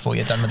 circles before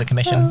you're done with the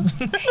commission.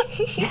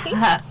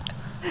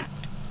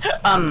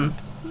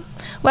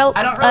 Well,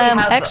 I don't really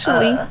have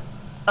actually,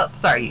 oh,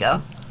 sorry, you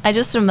go. I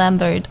just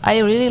remembered. I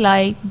really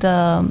like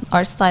the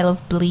art style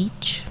of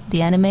Bleach,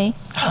 the anime.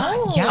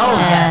 Oh. Yeah. Oh,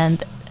 And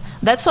yes.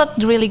 that's what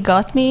really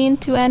got me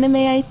into anime,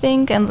 I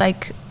think. And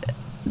like,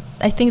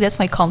 I think that's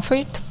my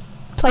comfort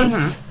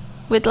place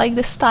with like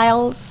the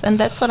styles, and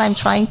that's what I'm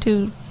trying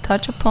to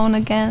touch upon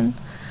again.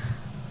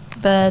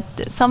 But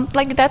some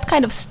like that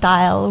kind of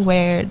style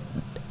where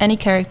any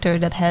character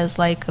that has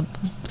like a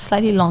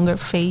slightly longer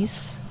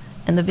face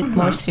and a bit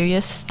more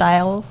serious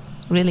style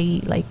really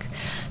like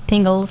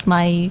tingles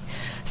my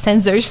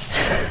sensors.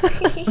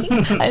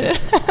 I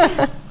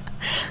don't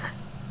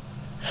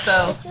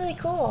So, That's really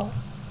cool.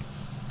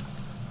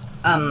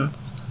 I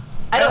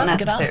don't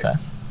That's a good answer.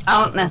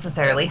 I don't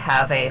necessarily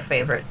have a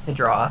favorite to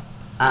draw.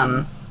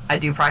 I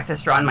do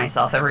practice drawing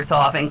myself every so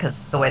often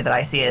because the way that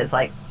I see it is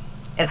like,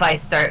 if I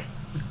start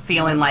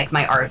feeling like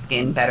my art's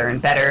getting better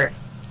and better,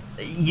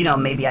 you know,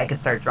 maybe I could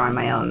start drawing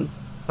my own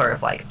sort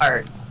of like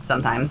art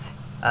sometimes.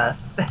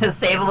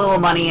 Save a little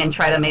money and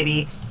try to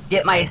maybe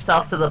get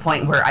myself to the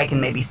point where I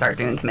can maybe start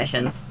doing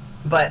commissions.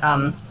 But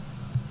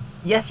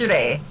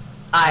yesterday,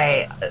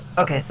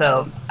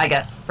 so I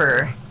guess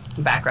for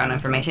background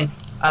information,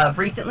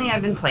 recently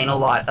I've been playing a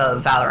lot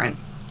of Valorant.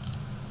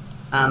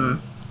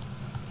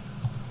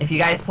 If you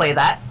guys play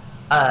that,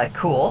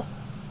 cool.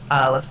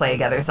 Let's play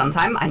together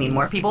sometime. I need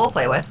more people to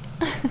play with.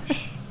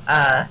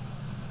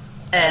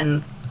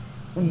 And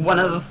one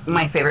of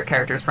my favorite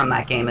characters from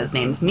that game is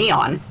named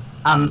Neon.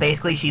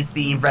 Basically, she's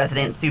the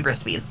resident super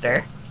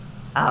speedster.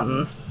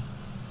 I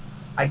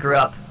grew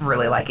up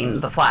really liking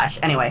the Flash.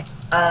 Anyway,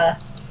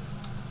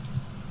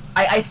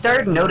 I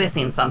started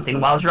noticing something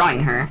while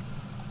drawing her.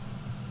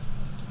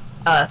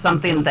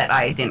 Something that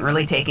I didn't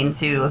really take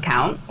into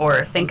account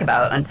or think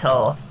about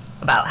until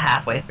about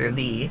halfway through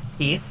the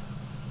piece.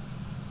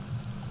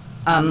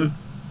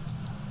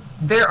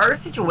 There are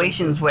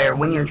situations where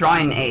when you're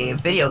drawing a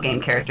video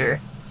game character,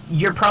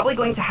 you're probably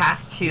going to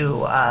have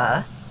to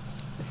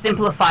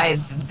simplify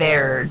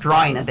their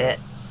drawing a bit.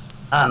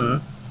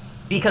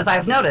 Because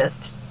I've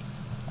noticed,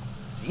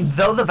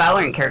 though the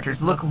Valorant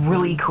characters look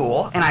really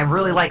cool, and I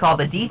really like all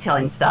the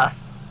detailing stuff,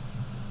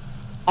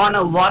 on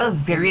a lot of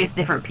various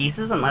different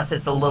pieces, unless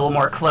it's a little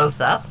more close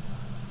up,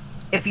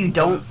 if you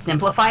don't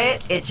simplify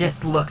it, it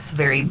just looks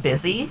very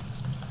busy.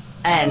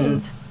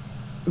 And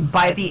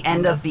by the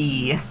end of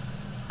the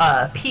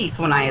piece,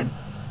 when I had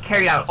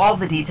carried out all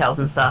the details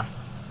and stuff,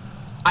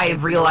 I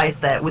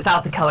realized that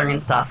without the coloring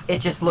and stuff,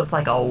 it just looked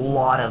like a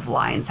lot of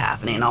lines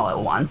happening all at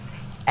once.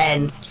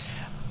 And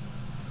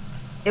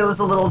it was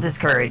a little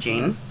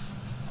discouraging.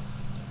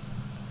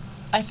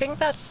 I think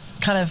that's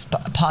kind of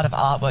part of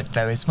artwork,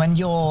 though, is when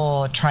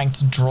you're trying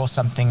to draw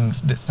something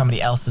that somebody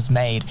else has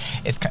made,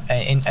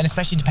 and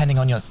especially depending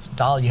on your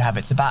style you have,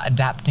 it's about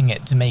adapting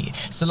it to make,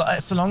 so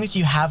long as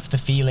you have the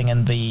feeling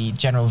and the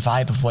general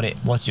vibe of what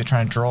it was you're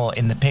trying to draw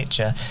in the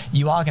picture,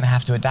 you are going to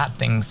have to adapt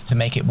things to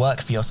make it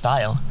work for your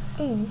style.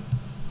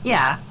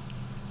 Yeah.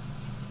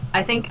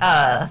 I think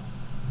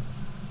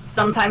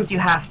sometimes you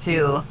have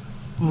to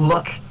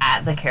look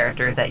at the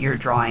character that you're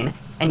drawing,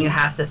 and you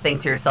have to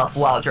think to yourself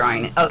while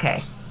drawing,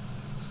 okay,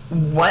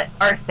 what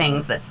are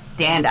things that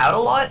stand out a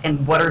lot,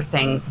 and what are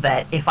things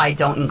that, if I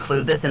don't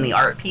include this in the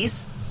art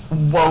piece,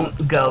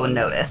 won't go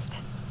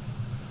noticed?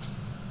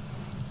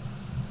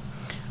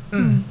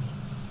 I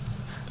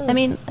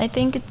mean, I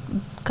think it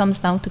comes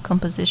down to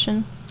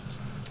composition.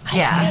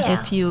 Yeah.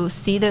 If you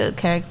see the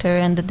character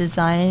and the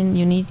design,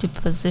 you need to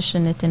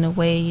position it in a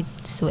way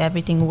so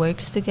everything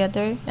works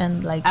together,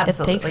 and like it takes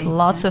Absolutely.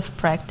 lots of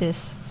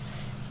practice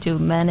to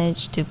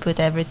manage to put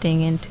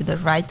everything into the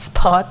right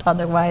spot.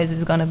 Otherwise,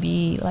 it's gonna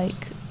be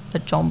like a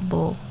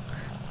jumble,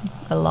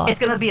 a lot. It's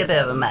gonna be a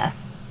bit of a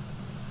mess.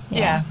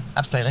 Yeah,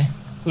 absolutely.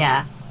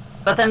 Yeah.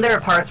 But then there are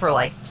parts where,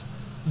 like,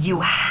 you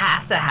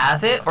have to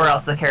have it or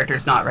else the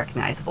character's not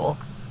recognizable.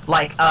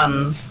 Like,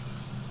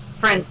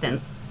 for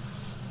instance,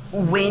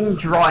 when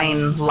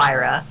drawing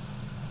Lyra,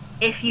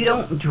 if you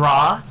don't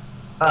draw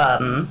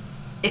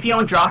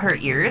her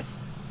ears,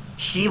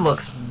 she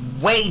looks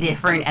way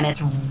different, and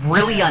it's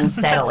really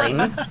unsettling.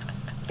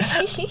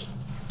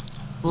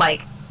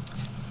 like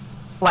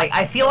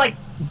I feel like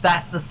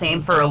that's the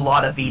same for a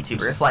lot of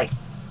VTubers. Like,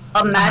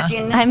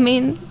 imagine I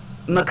mean,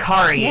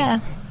 Makari, yeah.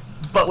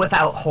 but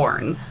without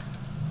horns,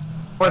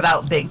 or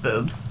without big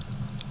boobs.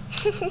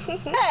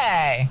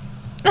 Hey,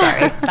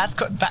 Sorry.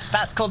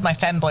 that's called my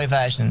femboy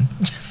version.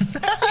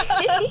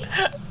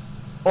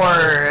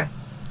 Or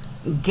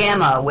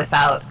Gama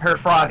without her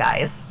frog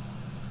eyes.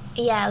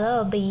 Yeah,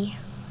 that'll be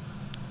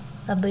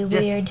Just-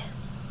 weird.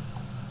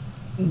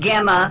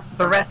 Gamma,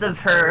 the rest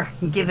of her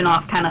giving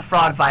off kind of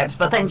frog vibes,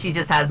 but then she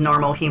just has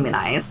normal human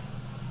eyes.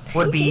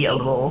 Would be a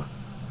little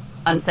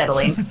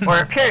unsettling.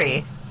 Or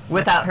Puri,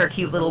 without her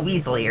cute little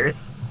weasel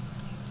ears.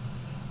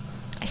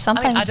 I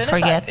sometimes I don't know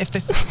forget. if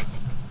this.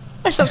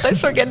 I sometimes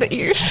forget the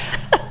ears.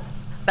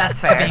 That's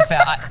To fair. be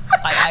fair,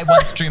 I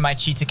once drew my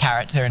cheetah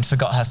character and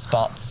forgot her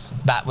spots.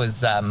 That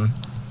was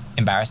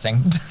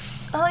embarrassing.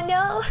 Oh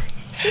no.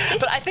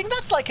 But I think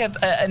that's like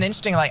an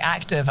interesting like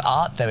act of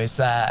art, though. Is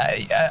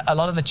a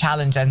lot of the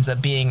challenge ends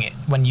up being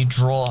when you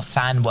draw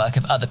fan work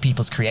of other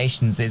people's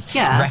creations is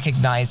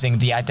recognizing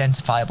the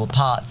identifiable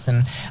parts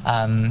and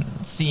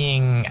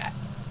seeing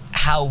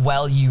how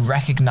well you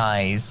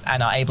recognize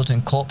and are able to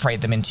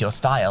incorporate them into your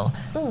style.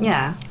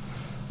 Yeah.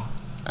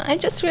 I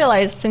just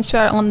realized, since we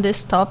are on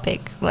this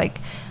topic, like,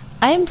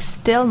 I'm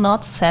still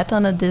not set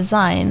on a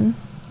design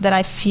that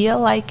I feel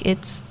like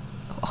it's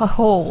a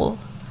whole.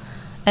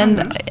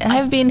 And I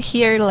have been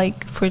here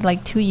like for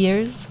like 2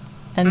 years,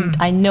 and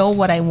I know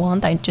what I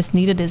want. I just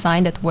need a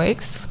design that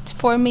works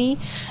for me,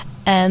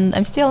 and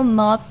I'm still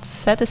not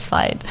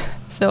satisfied.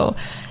 So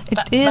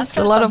That's is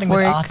kind a lot of something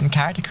work. with art and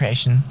character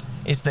creation.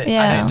 Is that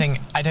Yeah.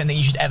 I don't think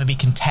you should ever be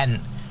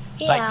content.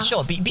 Yeah. Like,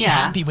 sure, be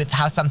happy with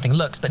how something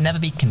looks, but never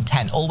be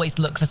content. Always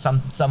look for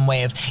some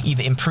way of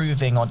either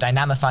improving or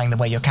dynamifying the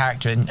way your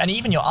character and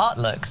even your art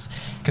looks.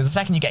 Because the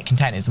second you get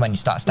content is when you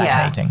start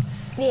stagnating.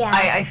 Yeah.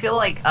 I feel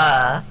like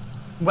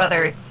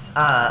whether it's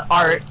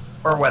art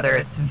or whether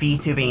it's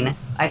VTubing,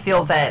 I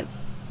feel that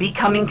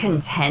becoming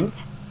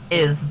content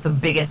is the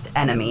biggest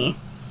enemy.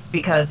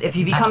 Because if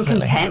you become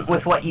Absolutely. content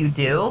with what you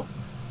do,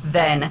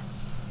 then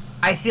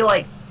I feel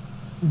like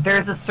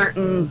there's a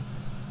certain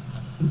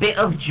bit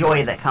of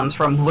joy that comes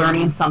from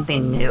learning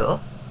something new.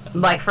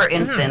 Like, for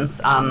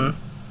instance,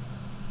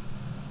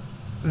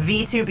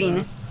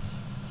 VTubing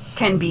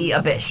can be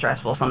a bit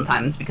stressful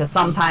sometimes, because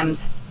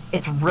sometimes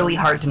it's really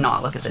hard to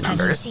not look at the Have you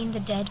numbers. seen the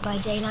Dead by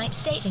Daylight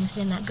dating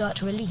sim that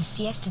got released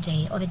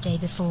yesterday or the day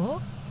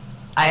before?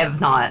 I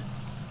have not.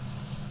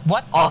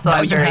 What? Also, No,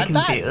 I'm you very heard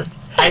that? confused.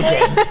 I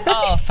did.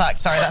 Oh fuck!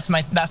 Sorry, that's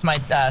my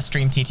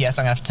stream TTS.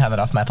 I'm gonna have to turn it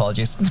off. My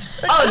apologies.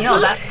 Oh, no,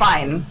 that's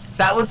fine.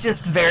 That was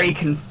just very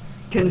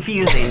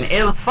confusing.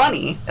 It was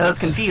funny. It was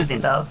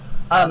confusing, though.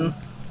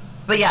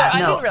 But yeah, I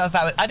no. didn't realize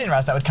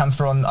that would come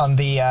through on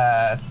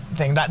the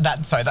thing.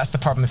 Sorry, that's the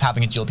problem with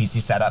having a dual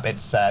PC setup.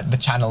 It's the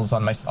channels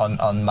on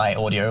my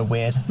audio are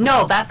weird.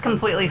 No, that's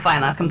completely fine.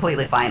 That's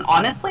completely fine.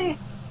 Honestly,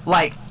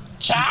 like,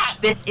 Chat.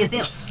 this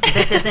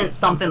isn't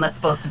something that's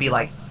supposed to be,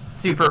 like,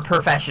 super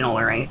professional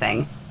or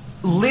anything.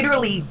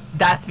 Literally,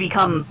 that's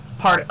become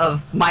part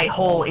of my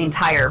whole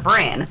entire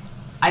brand.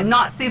 I'm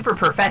not super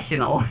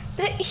professional.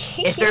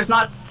 If there's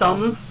not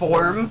some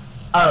form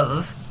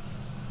of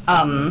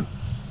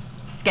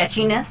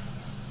sketchiness,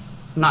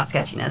 not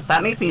sketchiness,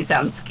 that makes me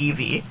sound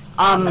skeevy.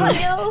 Oh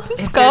no.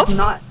 If there's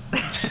not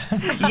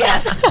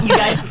yes,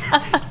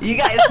 you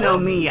guys know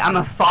me. I'm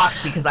a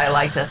fox because I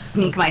like to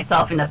sneak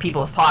myself into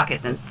people's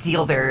pockets and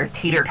steal their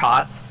tater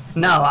tots.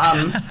 No,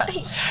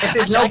 if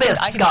there's no bit of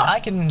scuff. I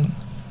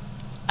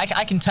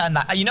can turn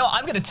that. You know what?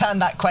 I'm going to turn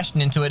that question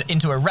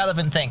into a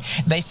relevant thing.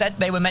 They said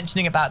they were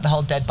mentioning about the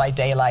whole Dead by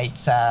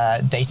Daylight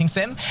dating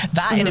sim.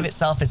 That in of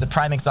itself is a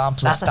prime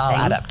example That's of a style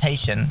thing?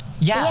 adaptation.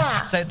 Yeah.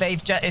 Yeah. So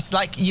it's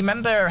like, you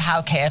remember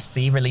how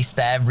KFC released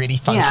their really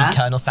funky Yeah.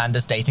 Colonel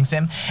Sanders dating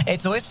sim?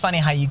 It's always funny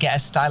how you get a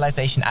style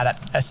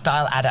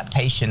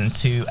adaptation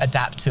to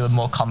adapt to a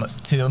more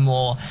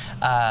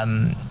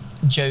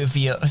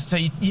jovial. So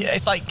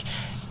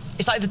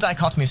it's like the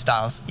dichotomy of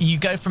styles. You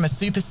go from a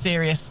super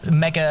serious,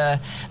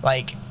 mega,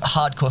 like,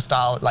 hardcore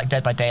style, like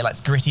Dead by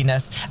Daylight's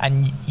grittiness,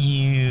 and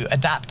you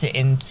adapt it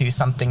into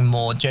something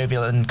more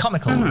jovial and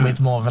comical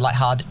with more of a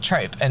lighthearted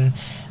trope. And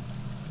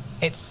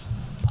it's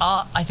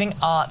art. I think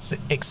art's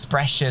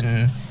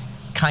expression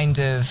kind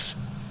of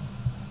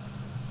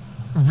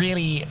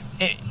really.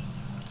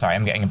 Sorry,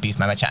 I'm getting abused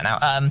by my chat now.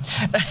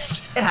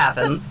 It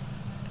happens.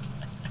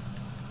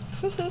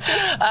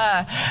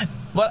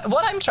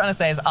 What I'm trying to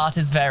say is art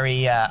is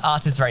very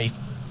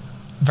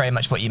very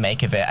much what you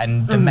make of it,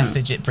 and the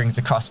message it brings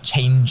across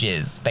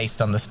changes based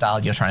on the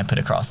style you're trying to put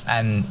across.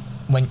 And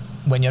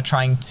when you're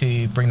trying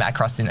to bring that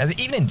across even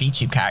in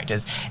VTube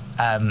characters,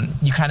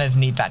 you kind of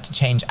need that to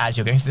change as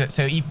you're going.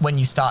 So when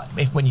you start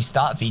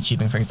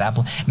VTubing, for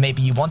example,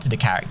 maybe you wanted a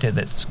character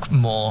that's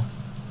more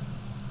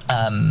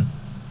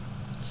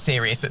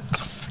serious. For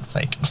fuck's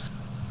sake.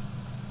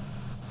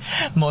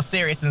 more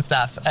serious and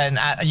stuff. And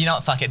you know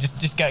what? Fuck it.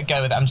 Just go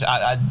with it.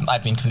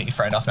 I've been completely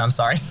thrown off now. I'm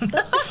sorry.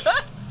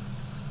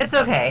 It's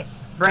okay.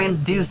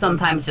 Brains do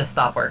sometimes just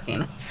stop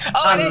working.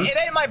 Oh, it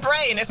ain't my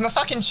brain. It's my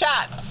fucking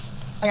chat.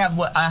 I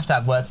have to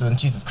have words with them.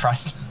 Jesus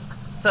Christ.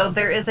 So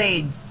there is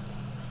the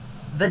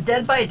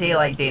Dead by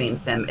Daylight dating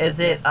sim. Is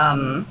it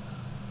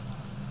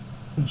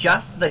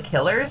just the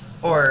killers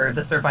or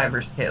the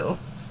survivors too?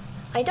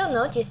 I don't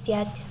know just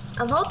yet.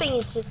 I'm hoping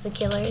it's just the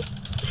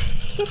killers.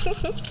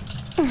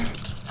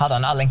 Hold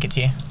on, I'll link it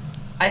to you.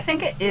 I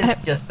think it is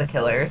just the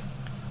killers.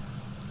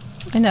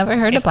 I never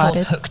heard about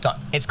it.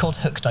 It's called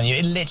Hooked on You.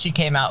 It literally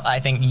came out, I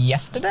think,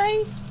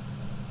 yesterday.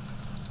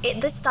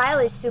 The style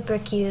is super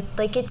cute.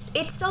 Like it's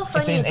so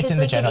funny because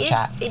like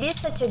it is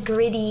such a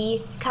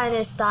gritty kind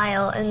of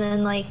style, and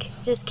then like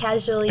just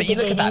casually. But you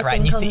look at that, right?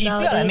 And you see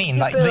what I mean?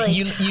 Like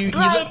you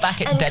look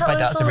back at Dead by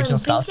Daylight's original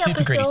style,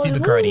 super gritty, super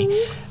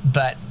grody.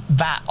 But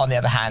that, on the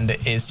other hand,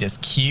 is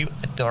just cute,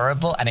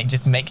 adorable, and it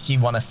just makes you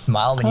want to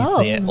smile when you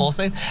see it.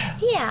 Also,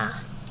 yeah.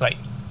 Like,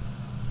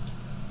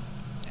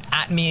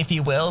 at me if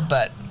you will,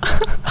 but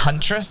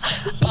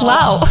Huntress.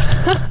 Wow.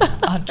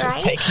 Huntress,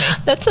 Right? take me.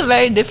 That's a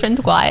very different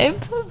vibe,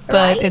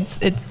 but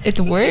Right? it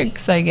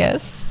works, I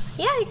guess.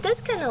 Yeah, it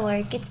does kind of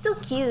work. It's still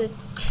cute.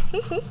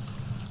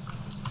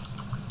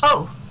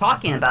 Oh,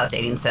 talking about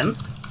dating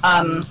sims.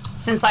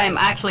 Since I am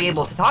actually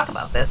able to talk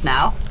about this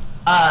now,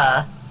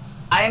 I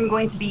am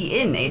going to be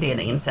in a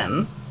dating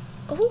sim.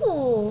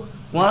 Ooh.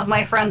 One of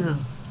my friends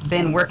has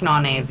been working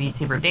on a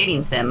VTuber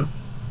dating sim.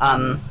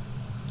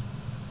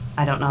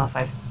 I don't know if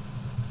I've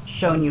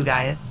shown you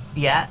guys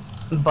yet,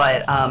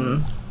 but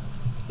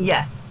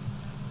yes,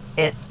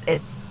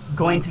 it's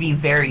going to be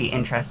very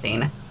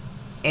interesting,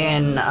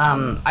 and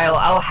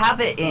I'll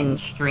have it in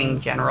stream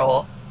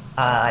general.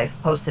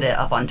 I've posted it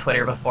up on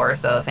Twitter before,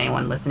 so if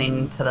anyone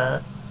listening to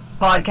the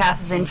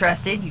podcast is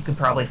interested, you could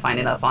probably find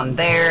it up on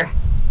there.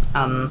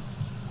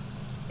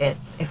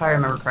 It's, if I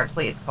remember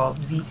correctly, it's called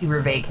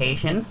VTuber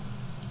Vacation.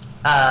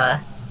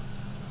 And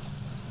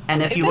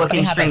if you look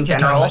in stream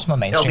general,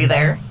 it'll be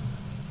there.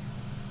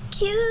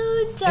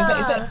 Cute.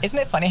 Isn't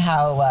it funny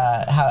how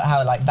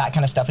like that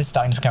kind of stuff is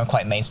starting to become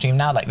quite mainstream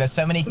now? Like there's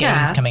so many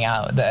games coming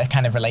out that are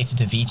kind of related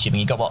to VTubing.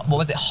 You got what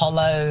was it,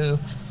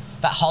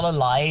 that Hollow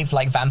Live,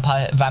 like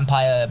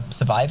Vampire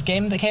Survive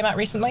game that came out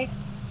recently?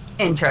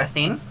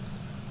 Interesting.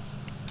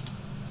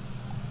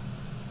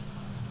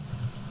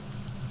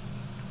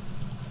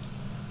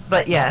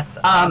 But yes,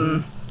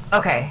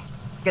 okay,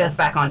 to get us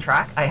back on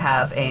track, I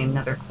have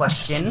another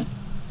question.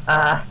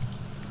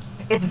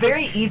 It's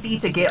very easy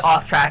to get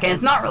off track, and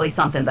it's not really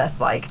something that's,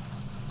 like,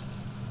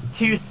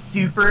 too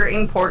super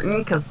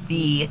important, because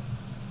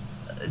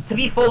to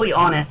be fully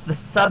honest, the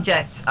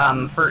subject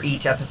for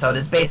each episode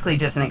is basically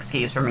just an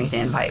excuse for me to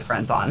invite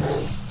friends on.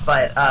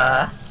 But,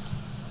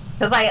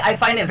 because I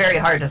find it very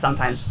hard to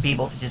sometimes be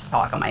able to just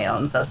talk on my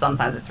own, so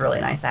sometimes it's really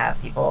nice to have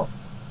people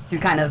to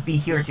kind of be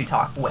here to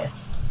talk with.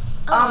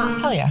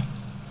 Hell yeah.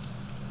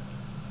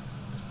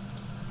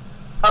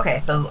 Okay,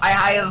 so I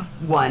have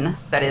one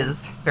that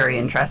is very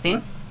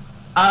interesting.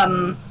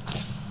 Are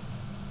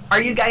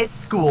you guys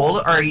schooled,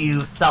 or are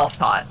you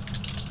self-taught?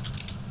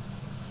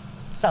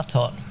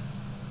 Self-taught.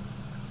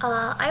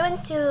 I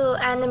went to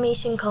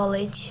animation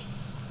college.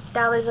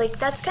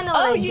 That's kind of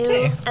what I you do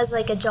do? as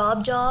like a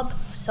job.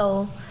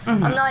 So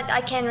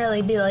I can't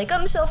really be like,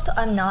 I'm self-taught.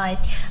 I'm not.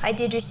 I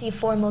did receive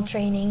formal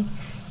training.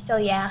 So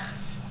yeah.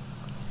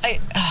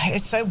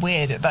 It's so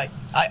weird. Like,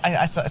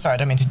 sorry, I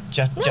don't mean to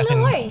jut in.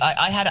 No worries.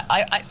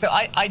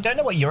 I don't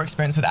know what your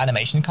experience with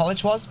animation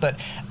college was, but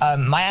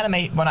when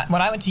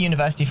I went to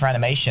university for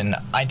animation,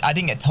 I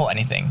didn't get taught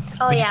anything.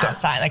 Oh, we yeah. just got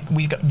sat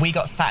we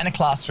got sat in a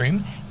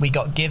classroom. We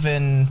got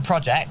given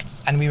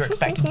projects, and we were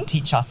expected to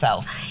teach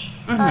ourselves.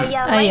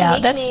 Yeah,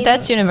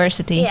 that's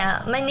university.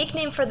 Yeah, my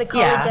nickname for the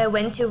college I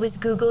went to was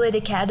Google It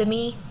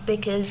Academy,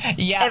 because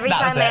every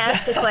time I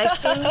asked a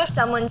question,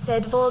 someone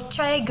said, well,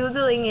 try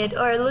Googling it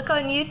or look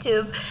on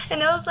YouTube.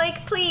 And I was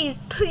like,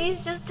 please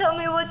just tell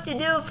me what to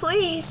do,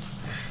 please.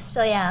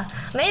 So yeah,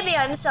 maybe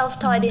I'm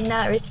self-taught in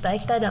that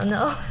respect, I don't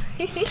know.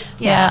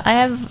 Yeah, I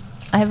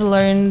have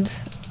learned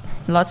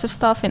lots of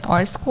stuff in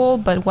art school,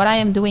 but what I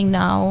am doing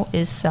now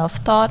is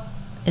self-taught.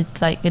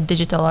 It's like a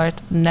digital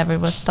art, never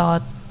was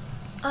taught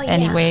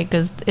anyway,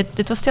 because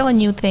it was still a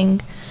new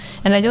thing,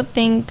 and I don't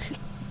think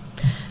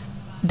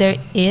there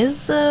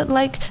is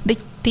like, they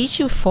teach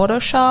you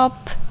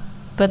Photoshop,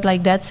 but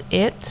like that's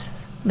it.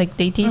 Like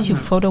they teach you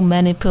photo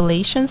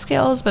manipulation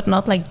skills, but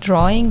not like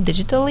drawing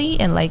digitally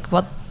and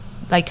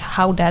like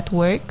how that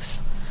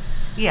works.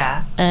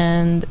 Yeah.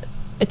 And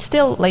it's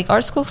still like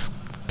art schools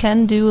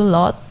can do a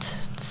lot.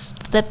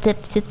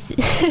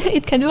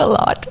 It can do a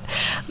lot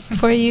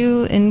for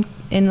you in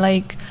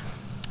like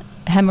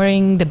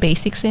hammering the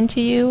basics into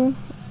you,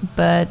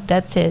 but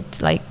that's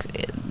it. Like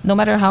no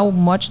matter how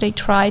much they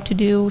try to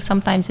do,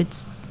 sometimes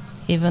it's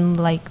even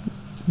like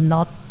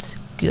not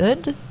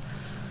good.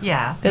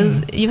 Yeah.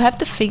 Because you have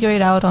to figure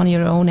it out on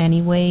your own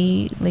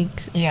anyway, like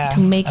to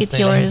make it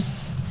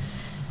yours.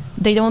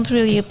 they don't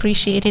really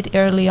appreciate it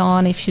early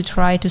on if you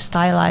try to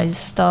stylize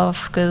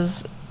stuff,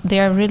 because they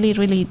are really,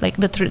 really like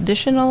the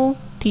traditional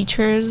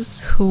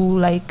teachers who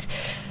like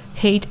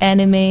hate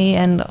anime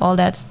and all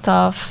that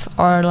stuff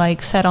are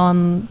like set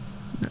on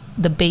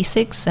the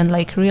basics and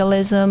like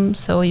realism,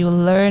 so you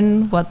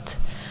learn what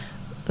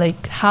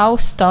like how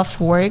stuff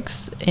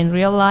works in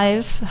real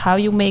life, how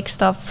you make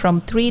stuff from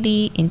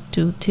 3D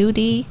into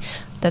 2D.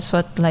 That's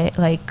what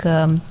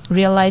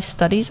real life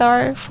studies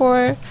are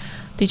for,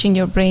 teaching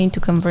your brain to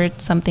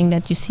convert something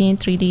that you see in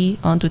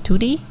 3D onto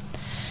 2D.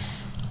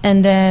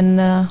 And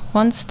then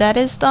once that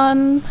is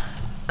done,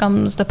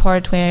 comes the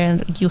part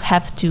where you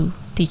have to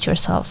teach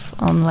yourself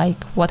on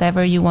like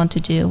whatever you want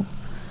to do.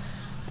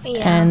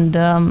 Yeah.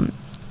 And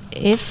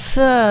if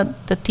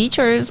the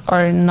teachers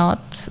are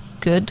not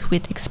good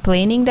with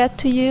explaining that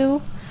to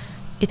you,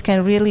 it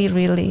can really,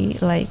 really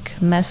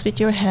like mess with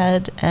your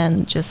head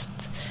and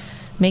just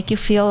make you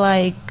feel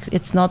like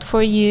it's not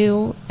for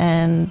you.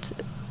 And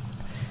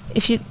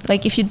if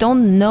you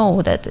don't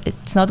know that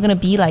it's not gonna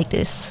be like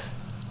this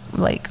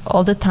like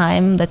all the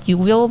time, that you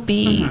will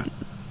be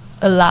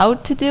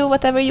allowed to do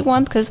whatever you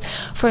want. Because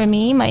for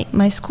me,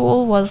 my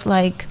school was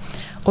like,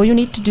 oh, you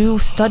need to do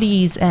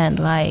studies and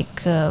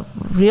like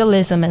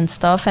realism and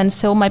stuff. And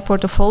so my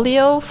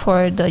portfolio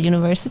for the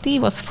university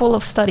was full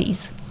of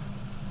studies.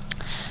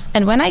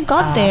 And when I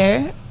got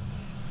there,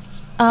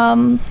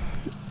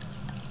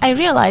 I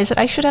realized that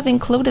I should have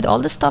included all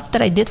the stuff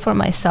that I did for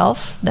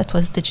myself that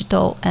was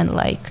digital, and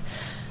like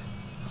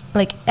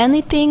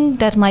anything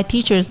that my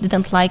teachers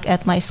didn't like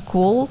at my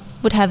school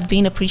would have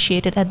been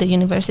appreciated at the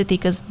university,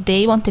 because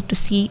they wanted to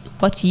see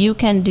what you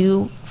can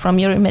do from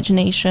your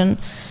imagination,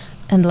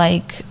 and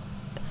like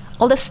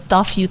all the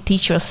stuff you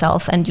teach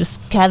yourself and you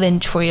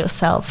scavenge for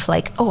yourself,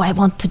 like, oh, I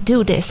want to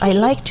do this, I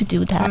like to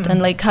do that.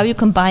 And like how you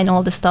combine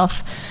all the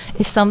stuff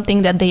is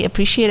something that they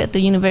appreciate at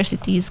the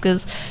universities,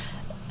 because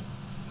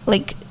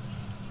like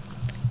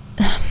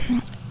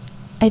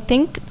I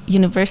think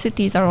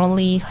universities are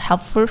only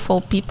helpful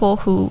for people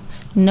who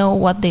know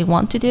what they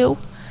want to do,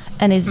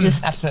 and it's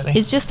just absolutely.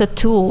 It's just a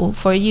tool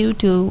for you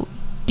to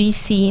be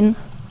seen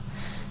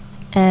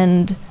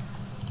and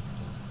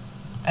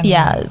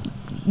yeah,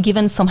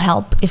 given some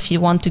help if you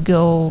want to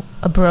go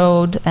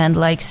abroad and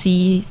like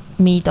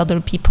meet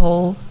other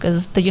people,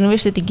 because the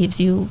university gives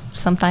you,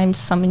 sometimes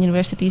some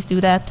universities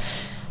do that.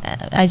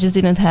 I just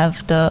didn't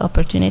have the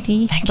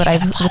opportunity, but I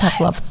would have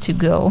loved to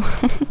go.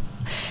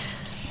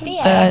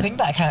 Yeah. I think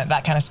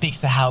that kind of speaks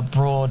to how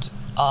broad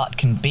art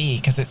can be,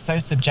 because it's so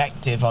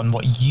subjective on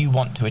what you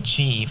want to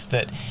achieve,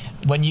 that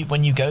when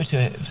you go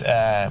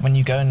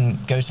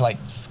to like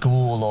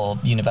school or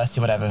university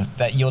or whatever,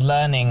 that you're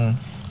learning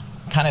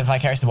kind of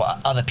vicariously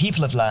what other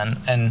people have learned,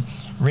 and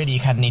really you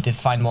kind of need to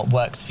find what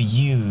works for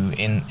you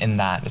in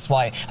that. It's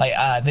why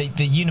like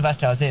the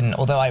university I was in,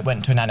 although I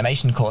went to an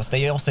animation course,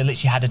 they also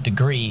literally had a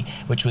degree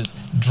which was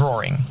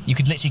drawing. You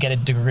could literally get a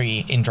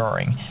degree in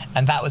drawing,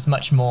 and that was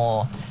much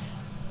more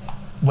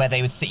where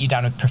they would sit you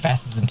down with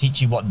professors and teach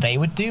you what they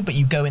would do, but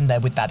you go in there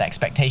with that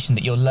expectation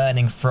that you're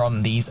learning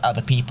from these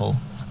other people.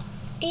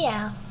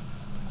 Yeah.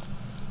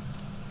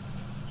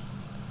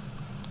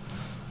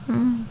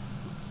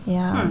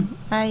 Yeah.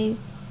 I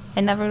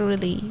never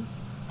really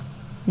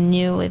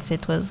knew if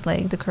it was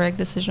like the correct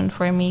decision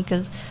for me,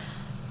 because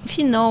if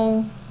you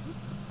know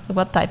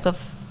what type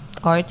of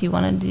art you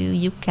want to do,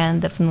 you can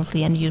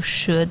definitely and you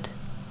should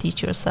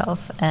teach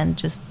yourself and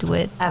just do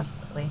it.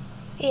 Absolutely.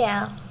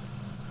 Yeah.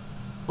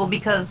 Well,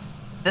 because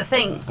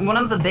one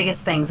of the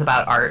biggest things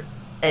about art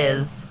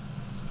is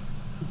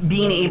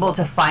being able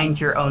to find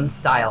your own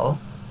style.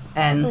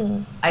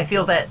 And I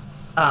feel that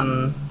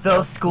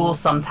though school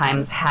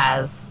sometimes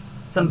has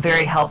some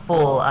very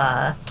helpful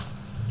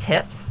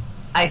tips,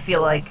 I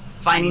feel like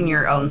finding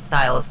your own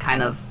style is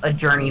kind of a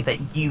journey that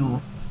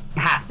you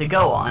have to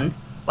go on.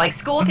 Like,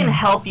 school can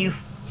help you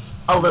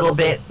a little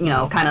bit,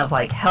 kind of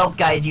like help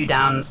guide you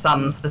down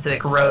some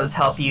specific roads,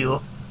 help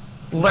you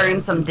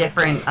learn some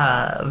different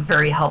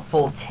very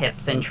helpful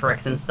tips and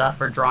tricks and stuff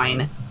for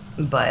drawing.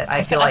 But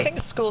I think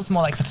school's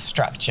more like for the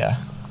structure.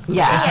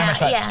 Yeah. So it's very much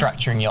about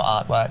structuring your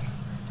artwork.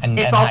 And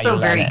it's and how also you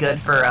learn very it. good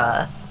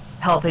for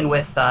helping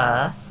with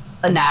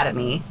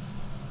anatomy.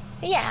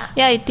 Yeah.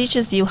 Yeah, it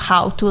teaches you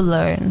how to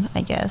learn,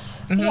 I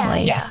guess. Yeah,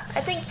 Yes.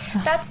 I think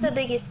that's the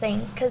biggest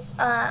thing, because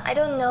I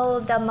don't know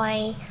that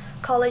my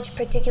college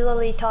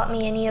particularly taught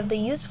me any of the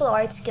useful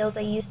art skills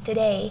I use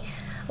today.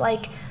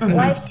 Like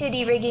live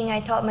 2D rigging I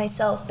taught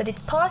myself, but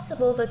it's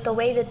possible that the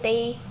way that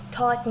they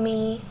taught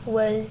me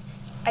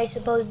was, I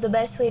suppose, the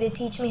best way to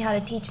teach me how to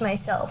teach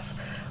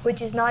myself,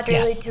 which is not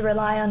really to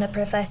rely on a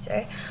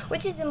professor,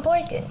 which is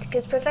important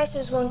because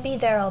professors won't be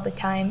there all the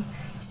time.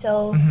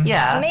 So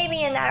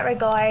maybe in that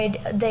regard,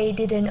 they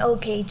did an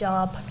okay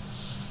job.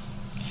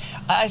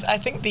 I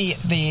think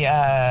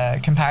the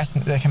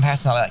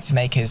comparison I like to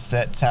make is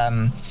that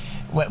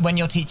when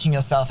you're teaching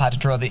yourself how to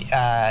draw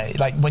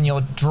like when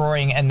you're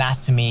drawing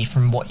anatomy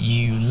from what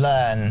you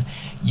learn,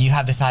 you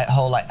have this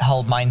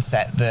whole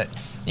mindset that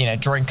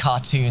drawing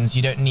cartoons,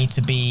 you don't need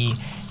to be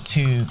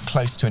too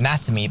close to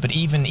anatomy, but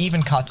even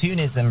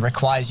cartoonism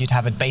requires you to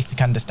have a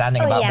basic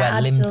understanding about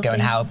where limbs go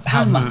and how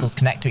muscles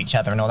connect to each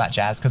other and all that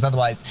jazz, because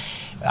otherwise,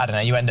 I don't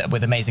know, you end up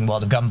with Amazing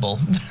World of Gumball.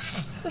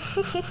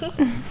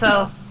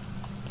 So,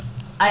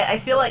 I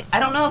feel like, I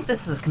don't know if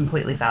this is a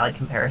completely valid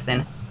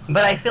comparison,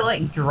 but I feel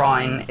like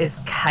drawing is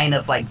kind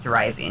of like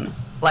driving.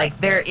 Like,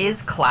 there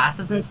is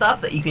classes and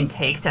stuff that you can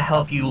take to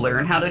help you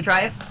learn how to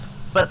drive,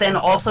 but then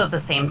also at the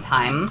same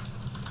time,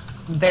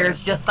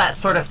 there's just that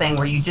sort of thing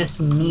where you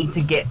just need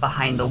to get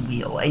behind the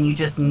wheel, and you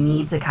just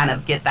need to kind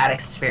of get that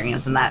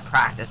experience and that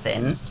practice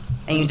in,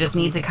 and you just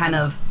need to kind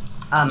of,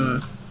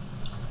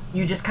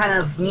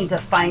 need to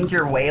find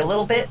your way a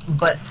little bit,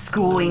 but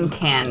schooling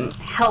can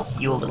help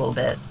you a little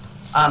bit,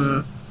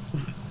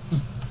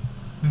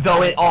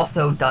 though it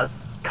also does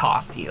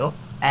cost you,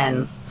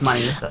 and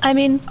money is a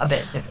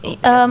bit difficult.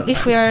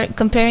 If we are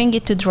comparing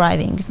it to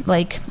driving,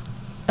 like,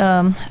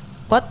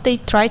 what they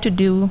try to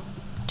do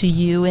to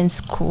you in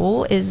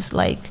school is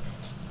like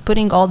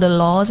putting all the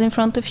laws in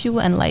front of you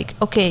and like,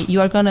 okay,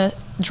 you are gonna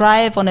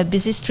drive on a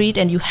busy street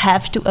and you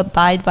have to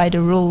abide by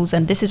the rules,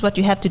 and this is what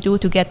you have to do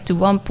to get to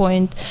one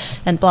point,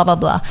 and blah blah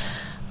blah.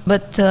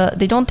 But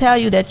they don't tell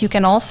you that you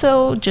can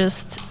also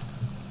just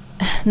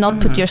not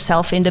put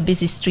yourself in the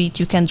busy street.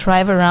 You can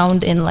drive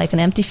around in like an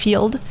empty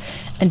field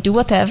and do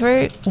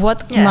whatever.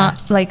 What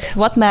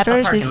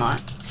matters is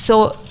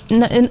so.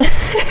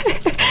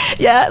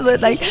 Yeah,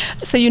 but like,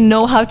 so you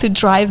know how to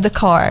drive the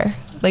car.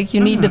 Like,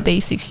 you need the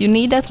basics. You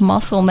need that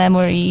muscle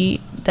memory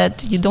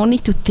that you don't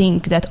need to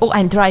think that, oh,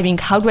 I'm driving,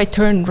 how do I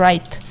turn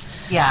right?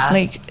 Yeah.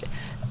 Like,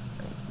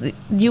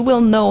 you will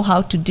know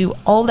how to do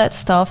all that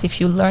stuff if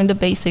you learn the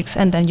basics,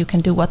 and then you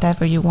can do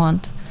whatever you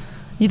want.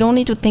 You don't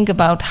need to think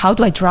about, how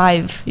do I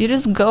drive? You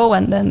just go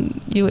and then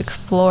you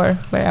explore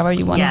wherever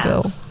you want to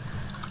go.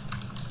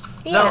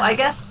 Yeah. Though I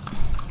guess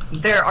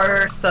there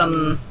are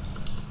some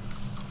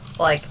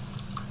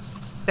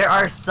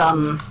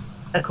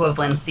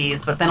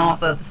equivalencies, but then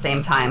also at the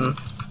same time,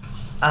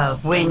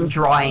 when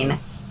drawing,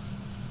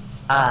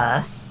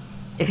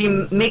 if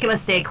you make a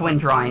mistake when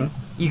drawing,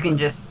 you can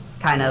just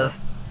kind of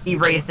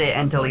erase it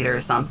and delete it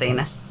or something.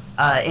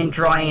 In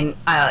driving,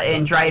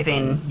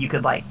 you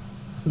could like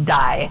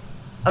die.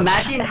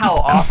 Imagine how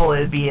awful it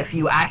would be if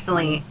you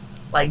accidentally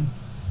like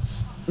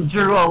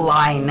drew a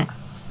line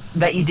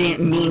that you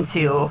didn't mean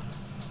to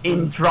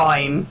in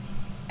drawing,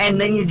 and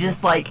then you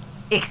just like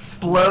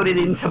exploded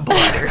into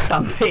blood or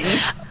something.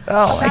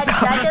 Oh my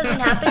God. That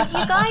doesn't happen to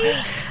you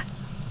guys?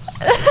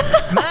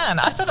 Man,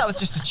 I thought that was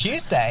just a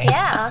Tuesday.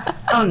 Yeah.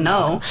 Oh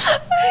no.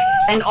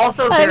 And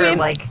also there are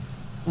like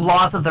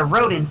laws of the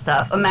road and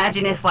stuff.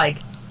 Imagine if like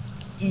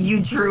you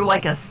drew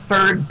like a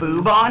third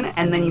boob on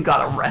and then you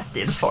got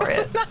arrested for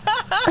it.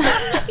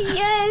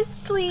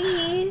 Yes,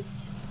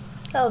 please.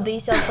 That would be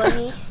so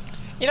funny.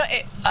 You know,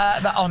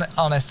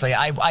 honestly,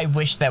 I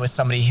wish there was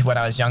somebody when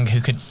I was young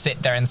who could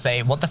sit there and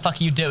say, what the fuck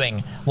are you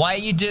doing? Why are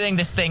you doing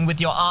this thing with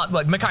your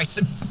artwork? Makari,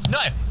 no,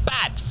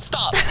 bad,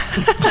 stop.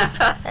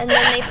 And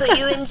then they put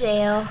you in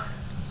jail.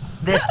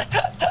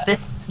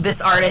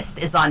 This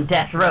artist is on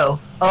death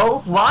row.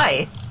 Oh,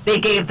 why? They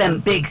gave them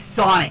big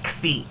Sonic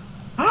feet.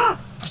 How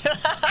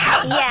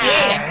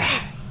dare!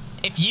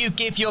 If you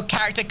give your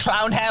character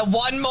clown hair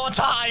one more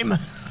time.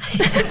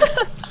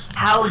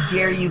 How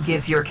dare you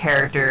give your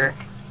character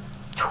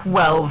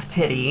 12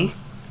 titty?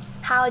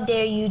 How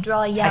dare you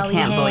draw yaoi I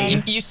can't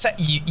believe hands?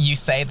 You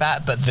say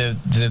that, but the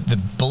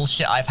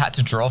bullshit I've had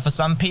to draw for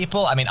some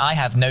people. I mean, I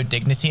have no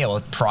dignity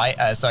or pride.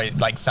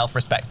 Like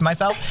self-respect for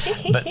myself.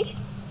 But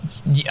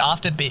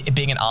after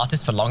being an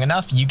artist for long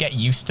enough, you get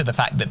used to the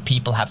fact that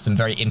people have some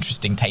very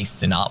interesting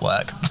tastes in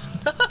artwork.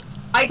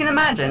 I can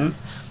imagine.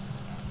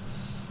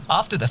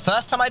 After the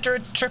first time I drew a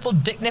triple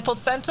dick nippled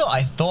centaur,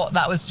 I thought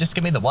that was just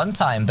gonna be the one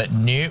time, but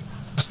nope.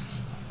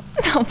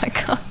 Oh my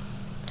God.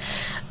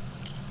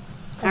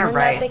 And then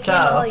that became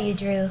all you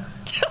drew.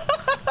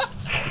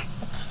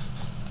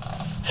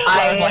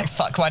 I was like,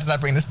 fuck, why did I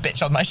bring this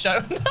bitch on my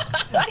show?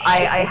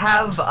 I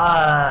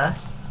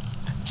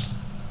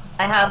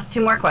have two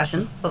more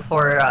questions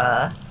before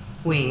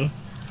we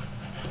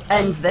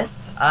end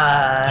this.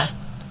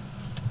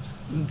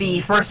 The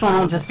first one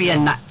will just be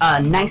a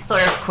nice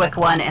sort of quick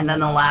one, and then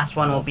the last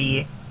one will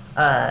be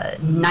a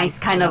nice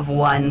kind of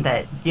one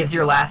that gives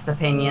your last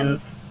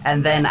opinions.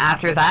 And then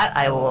after that,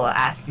 I will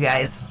ask you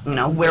guys,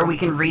 where we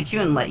can reach you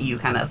and let you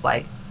kind of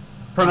like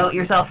promote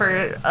yourself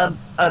for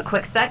a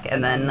quick sec,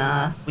 and then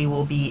we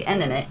will be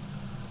ending it.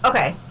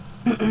 Okay.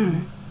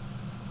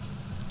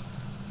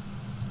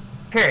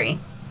 Puri,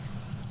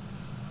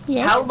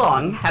 Yes. how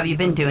long have you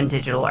been doing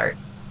digital art?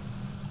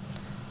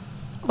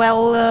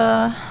 Well,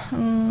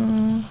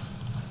 10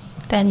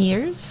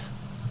 years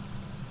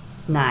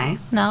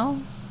Nice.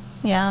 now.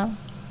 Yeah.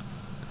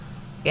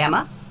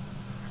 Gama?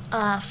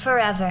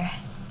 Forever.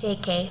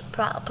 JK.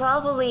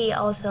 Probably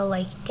also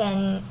like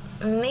 10,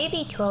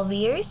 maybe 12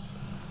 years.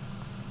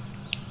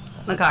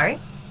 Makari?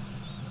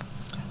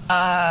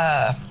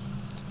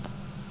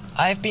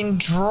 I've been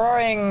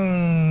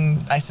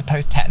drawing, I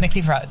suppose,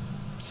 technically for about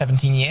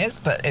 17 years,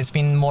 but it's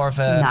been more of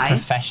a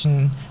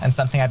profession and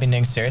something I've been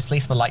doing seriously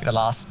for the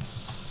last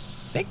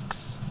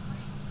 6.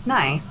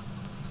 Nice.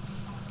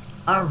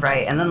 All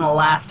right, and then the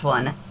last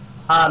one,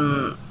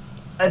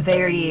 a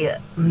very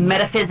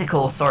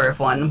metaphysical sort of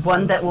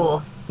one that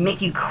will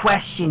make you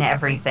question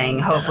everything.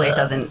 Hopefully, it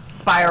doesn't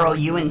spiral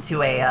you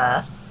into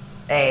a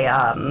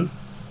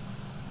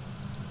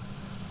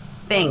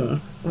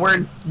thing.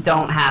 Words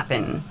don't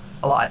happen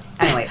a lot.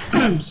 Anyway,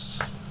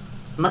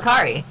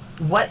 Makari,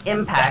 what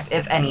impact,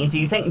 if any, do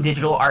you think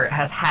digital art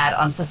has had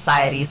on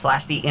society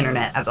 / the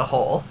internet as a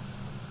whole?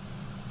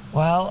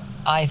 Well,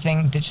 I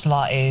think digital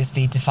art is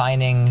the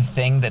defining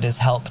thing that has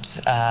helped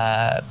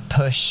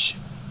push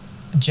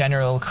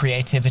general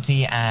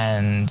creativity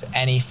and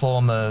any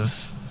form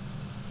of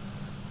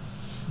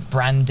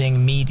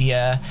branding,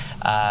 media,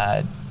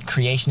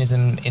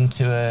 creationism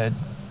into a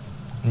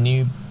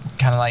new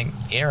kind of like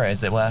era,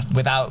 as it were.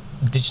 Without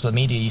digital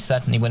media, you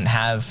certainly wouldn't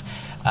have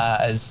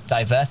as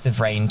diverse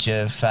of range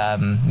of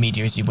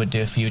media as you would do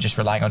if you were just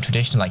relying on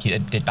traditional like you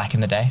did back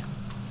in the day.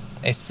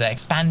 It's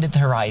expanded the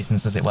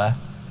horizons, as it were.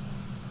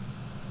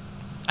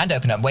 And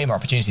opened up way more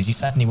opportunities. You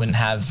certainly wouldn't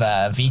have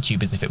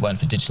VTubers if it weren't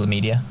for digital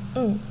media.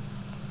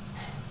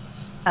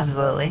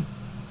 Absolutely.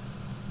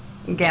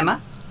 Gama?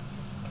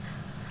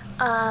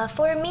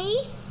 For me,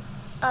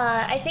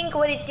 I think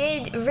what it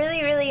did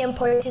really, really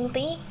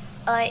importantly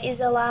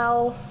is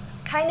allow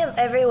kind of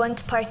everyone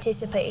to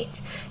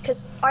participate,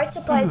 because art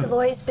supplies have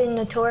always been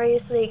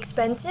notoriously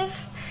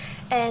expensive,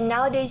 and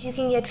nowadays you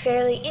can get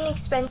fairly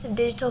inexpensive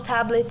digital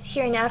tablets.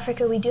 Here in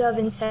Africa, we do have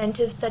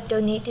incentives that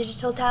donate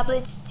digital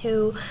tablets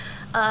to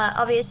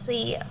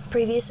obviously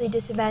previously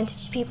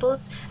disadvantaged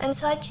peoples and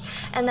such,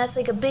 and that's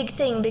like a big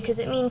thing because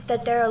it means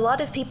that there are a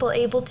lot of people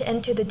able to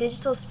enter the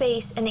digital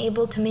space and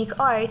able to make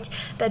art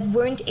that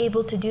weren't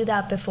able to do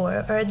that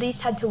before, or at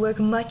least had to work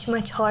much,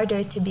 much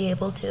harder to be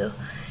able to.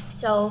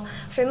 So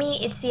for me,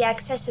 it's the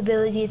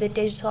accessibility that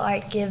digital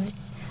art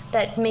gives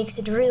that makes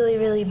it really,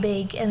 really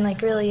big and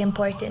like really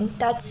important.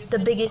 That's the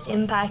biggest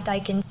impact I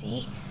can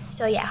see.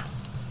 So yeah.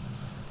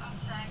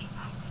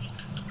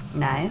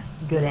 Nice.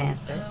 Good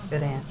answer.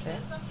 Good answer.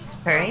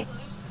 Puri?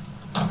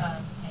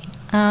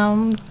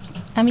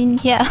 I mean,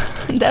 yeah,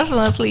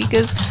 definitely.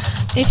 Because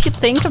if you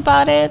think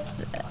about it,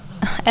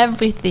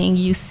 everything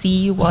you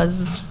see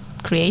was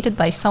created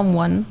by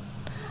someone.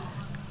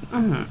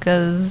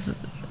 Because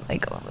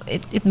like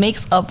it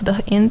makes up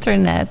the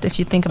internet if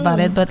you think about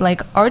it. But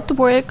like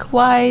artwork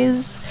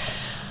wise,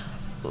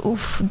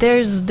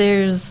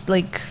 there's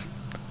like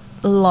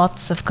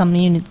lots of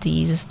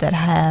communities that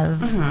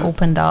have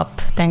opened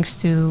up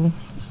thanks to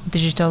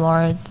digital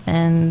art,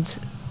 and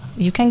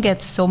you can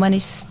get so many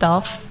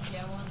stuff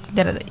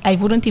that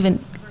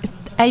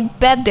I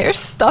bet there's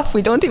stuff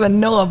we don't even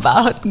know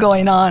about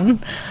going on.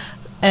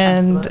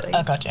 And Absolutely.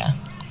 Oh god, yeah.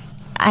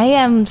 I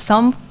am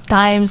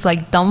sometimes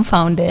like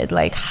dumbfounded,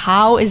 like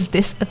how is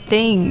this a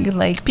thing?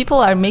 Like people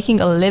are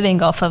making a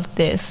living off of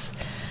this,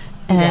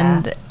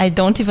 and I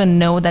don't even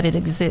know that it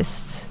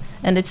exists.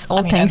 And it's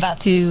all thanks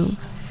to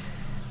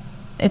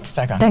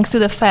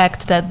the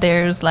fact that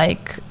there's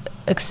like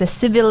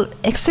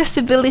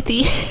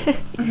accessibility.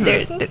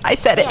 I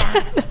said it.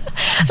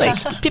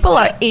 Like people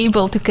are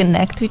able to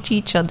connect with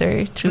each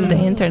other through the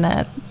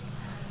internet.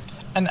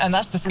 And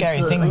that's the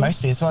scary thing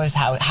mostly as well, is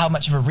how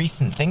much of a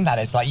recent thing that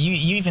is. Like you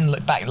even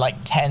look back like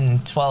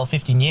 10, 12,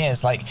 15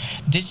 years, like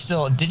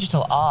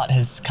digital art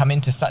has come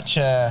into such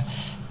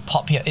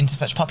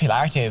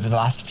popularity over the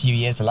last few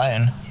years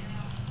alone.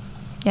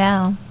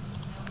 Yeah.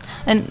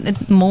 And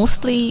it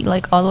mostly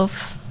like all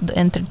of the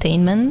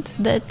entertainment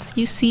that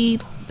you see,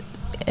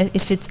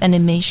 if it's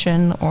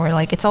animation or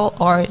like it's all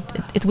art,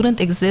 it wouldn't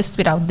exist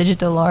without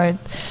digital art.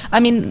 I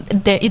mean,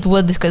 it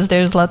would, because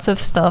there's lots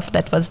of stuff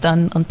that was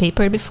done on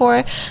paper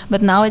before,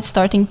 but now it's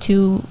starting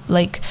to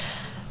like,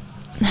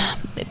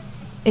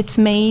 it's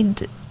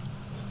made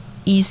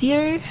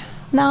easier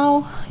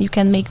now. You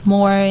can make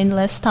more in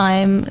less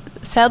time.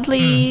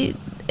 Sadly,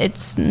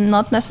 it's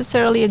not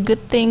necessarily a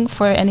good thing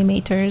for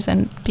animators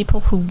and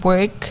people who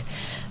work,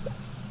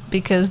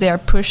 because they are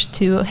pushed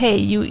to, hey,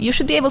 you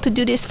should be able to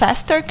do this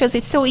faster because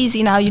it's so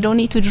easy now. You don't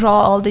need to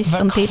draw all this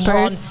on paper.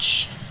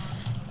 Crunch.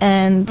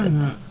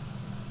 And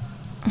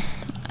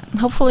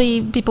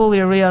hopefully people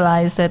will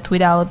realize that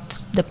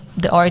without the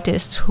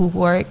artists who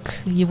work,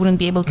 you wouldn't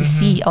be able to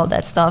see all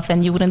that stuff,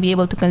 and you wouldn't be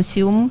able to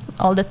consume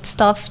all that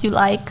stuff you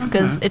like,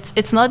 because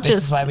it's not This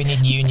just... is why we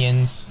need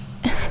unions.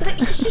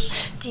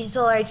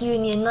 Digital art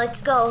union,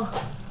 let's go.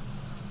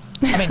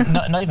 I mean,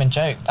 not even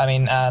joke. I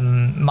mean,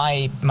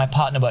 my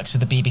partner works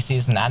with the BBC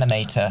as an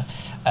animator,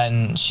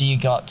 and she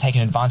got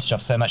taken advantage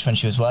of so much when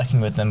she was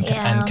working with them.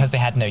 And because they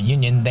had no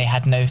union, they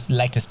had no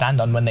leg to stand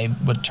on when they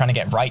were trying to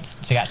get rights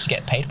to actually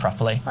get paid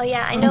properly. Oh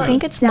yeah, I know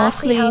think exactly it's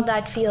mostly how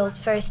that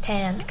feels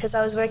firsthand, because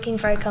I was working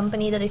for a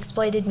company that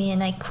exploited me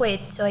and I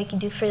quit so I could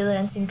do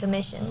freelancing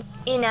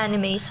commissions in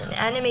animation.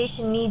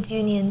 Animation needs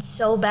unions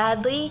so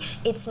badly,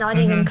 it's not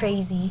even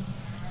crazy.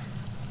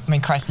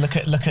 mean, Christ, look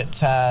at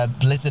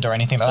Blizzard or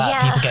anything like that.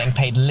 Yeah. People getting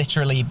paid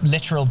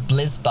literal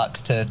Blizz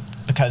bucks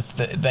because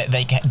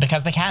they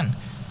can.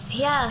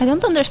 Yeah. I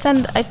don't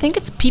understand. I think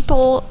it's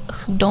people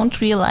who don't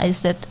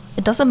realize that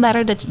it doesn't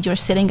matter that you're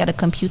sitting at a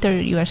computer,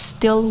 you are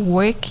still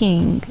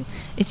working.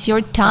 It's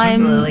your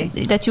time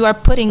Absolutely. that you are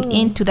putting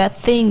into that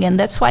thing, and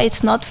that's why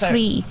it's not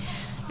free.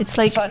 It's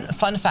like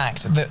fun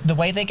fact, the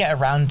way they get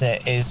around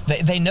it is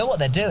they know what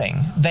they're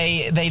doing.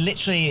 They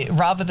literally,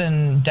 rather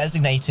than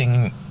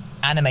designating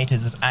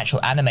animators as actual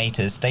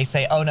animators, they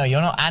say, oh no,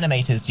 you're not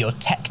animators, you're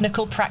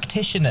technical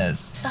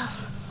practitioners.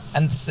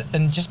 And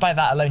just by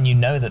that alone, you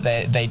know that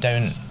they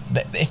don't,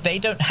 that if they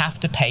don't have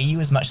to pay you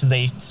as much as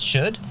they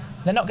should,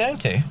 they're not going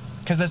to,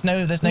 because there's no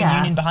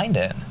union behind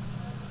it.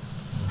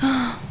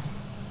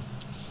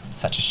 It's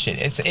such a shit.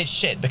 It's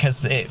shit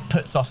because it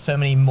puts off so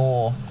many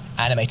more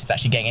animators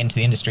actually getting into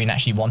the industry and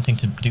actually wanting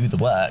to do the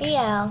work.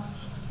 Yeah.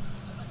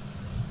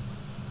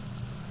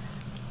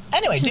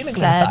 Anyway, It's doom and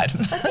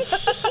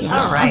just gloom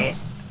aside. All right.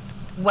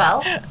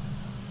 Well,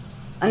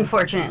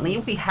 unfortunately,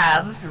 we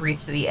have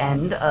reached the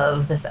end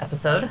of this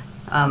episode.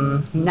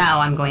 Now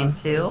I'm going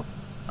to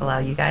allow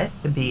you guys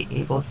to be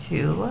able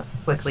to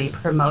quickly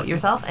promote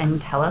yourself and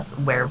tell us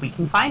where we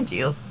can find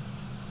you.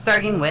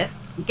 Starting with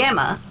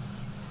Gama.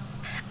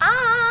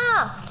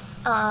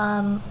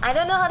 I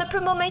don't know how to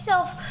promote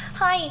myself.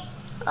 Hi.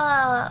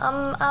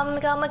 I'm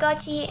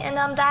Gamagachi, and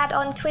I'm that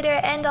on Twitter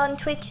and on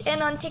Twitch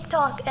and on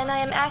TikTok, and I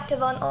am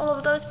active on all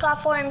of those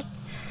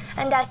platforms,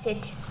 and that's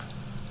it.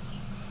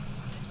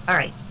 All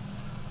right.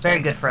 Very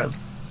good, Frog.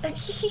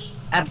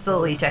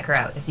 Absolutely check her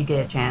out if you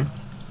get a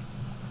chance.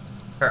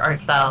 Her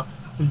art style,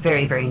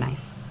 very, very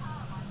nice.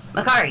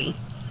 Makari.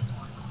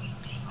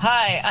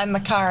 Hi, I'm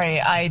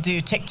Makari. I do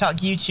TikTok,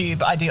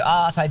 YouTube, I do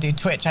art, I do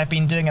Twitch. I've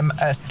been doing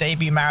a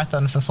debut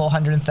marathon for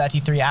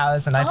 433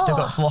 hours and I've still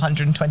got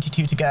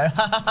 422 to go.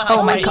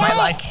 Oh my My God.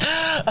 life.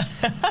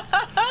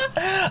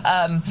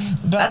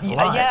 But That's a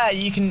lot. yeah,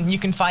 you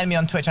can find me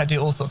on Twitch. I do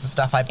all sorts of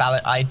stuff. I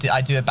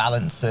do a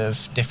balance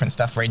of different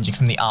stuff ranging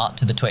from the art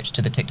to the Twitch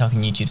to the TikTok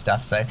and YouTube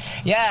stuff. So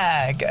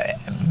yeah,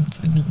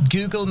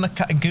 Google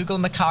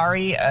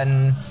Makari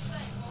and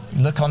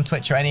look on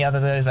Twitch or any other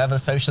of those other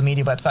social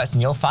media websites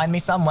and you'll find me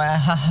somewhere.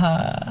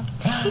 A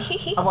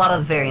lot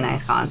of very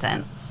nice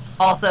content.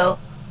 Also,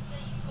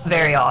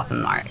 very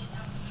awesome art.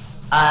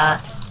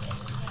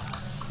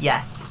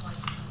 Yes.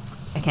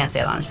 I can't say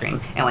it on stream.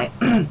 Anyway.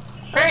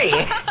 Hurry!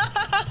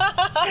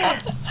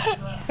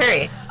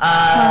 Hurry.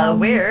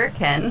 Where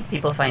can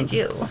people find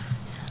you?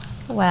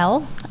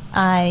 Well,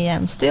 I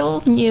am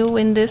still new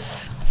in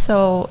this,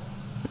 so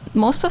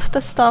most of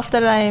the stuff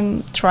that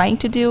I'm trying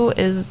to do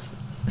is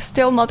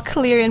still not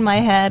clear in my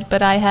head,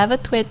 but I have a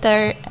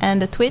Twitter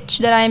and a Twitch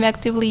that I'm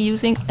actively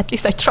using, at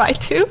least I try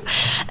to,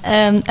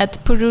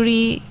 at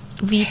Puri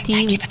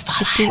VT with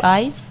 2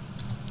 eyes.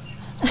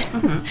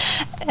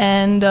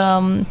 And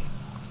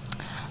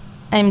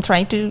I'm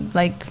trying to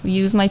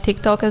use my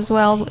TikTok as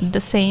well, the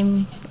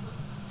same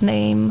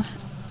name,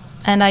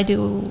 and I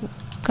do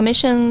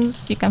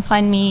commissions. You can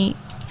find me.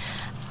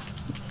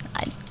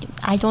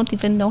 I don't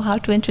even know how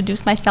to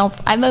introduce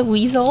myself. I'm a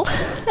weasel.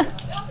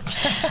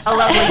 A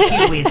lovely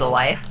cute weasel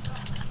wife.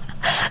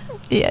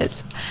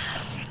 Yes.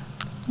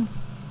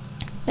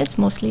 That's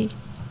mostly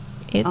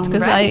it,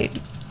 because Alright.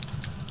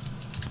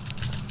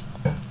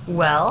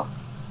 Well,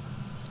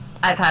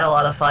 I've had a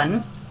lot of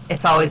fun.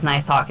 It's always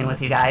nice talking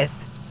with you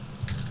guys.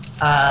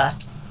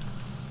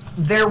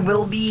 There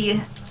will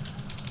be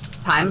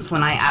times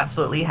when I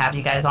absolutely have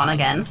you guys on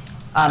again.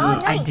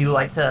 Nice. I do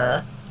like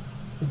to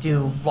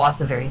do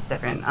lots of various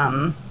different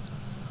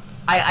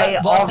I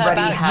What already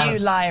about have you,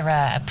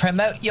 Lyra?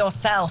 Promote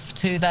yourself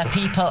to the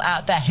people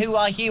out there. Who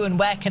are you and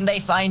where can they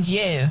find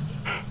you?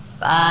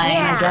 Fine,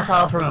 Yeah. I guess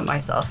I'll promote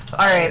myself.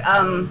 Alright,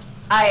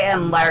 I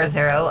am Lyra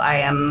Zero. I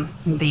am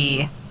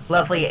the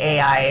lovely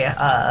AI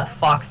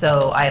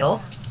Foxo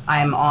idol.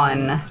 I'm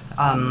on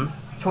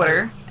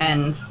Twitter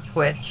and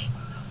Twitch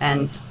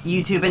and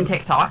YouTube and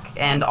TikTok,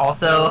 and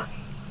also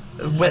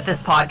with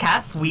this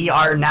podcast, we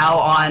are now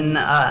on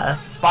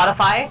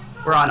Spotify,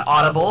 we're on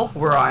Audible,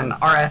 we're on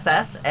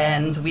RSS,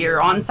 and we're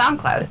on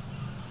SoundCloud.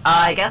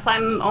 I guess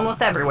I'm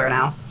almost everywhere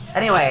now.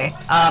 Anyway,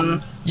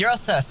 You're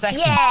also a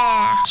sexy.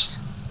 Yeah.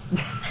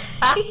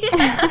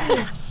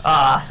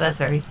 that's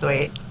very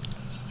sweet.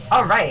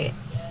 Alright,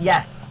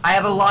 yes, I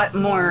have a lot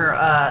more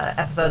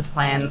episodes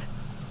planned.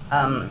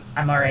 I'm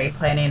already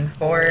planning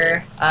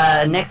for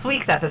next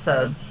week's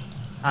episodes.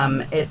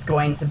 It's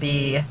going to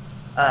be,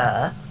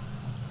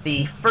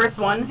 the first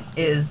one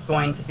is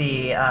going to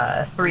be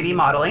 3D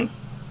modeling.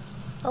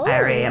 Oh. I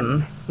already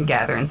am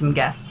gathering some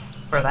guests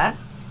for that.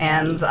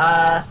 And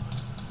I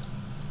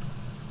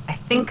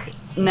think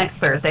next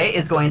Thursday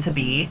is going to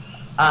be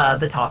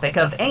the topic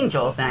of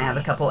angels, and I have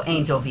a couple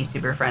angel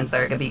VTuber friends that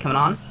are going to be coming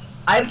on.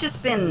 I've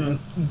just been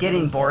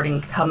getting bored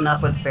and coming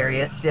up with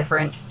various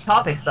different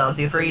topics that I'll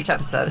do for each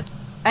episode.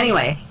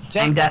 Anyway,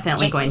 I'm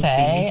definitely just going to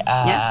say, to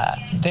be... Yeah.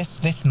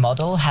 this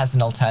model has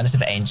an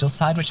alternative angel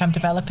side which I'm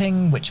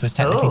developing, which was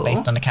technically Oh.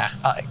 based on a cat.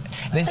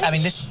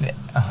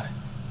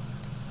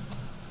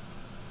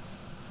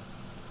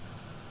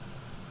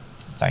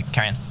 Sorry,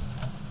 carry on.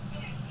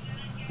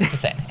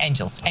 Just saying,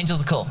 angels.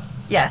 Angels are cool.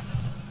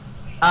 Yes.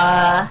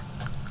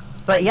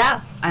 But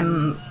yeah,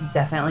 I'm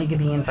definitely going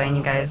to be inviting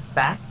you guys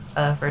back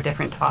for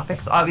different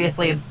topics.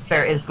 Obviously,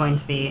 there is going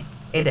to be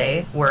a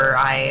day where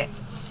I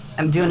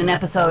am doing an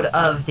episode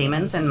of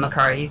Demons, and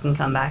Makari, you can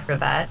come back for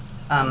that.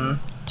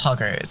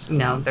 Poggers. You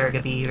know, there are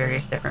going to be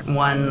various different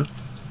ones,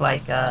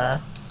 like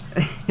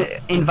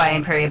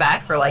inviting Puri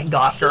back for, like,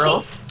 goth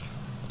girls.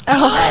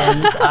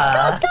 And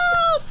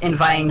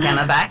inviting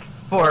Gama back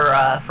for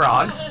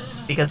frogs,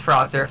 because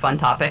frogs are a fun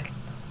topic.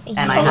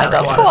 And I have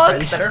a lot of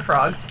friends that are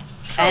frogs.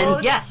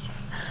 And yeah,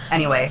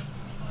 anyway,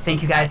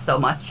 thank you guys so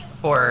much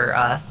for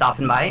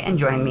stopping by and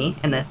joining me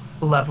in this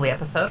lovely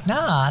episode.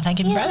 Nah, thank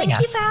you for having us.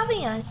 Thank you for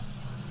having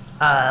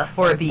us.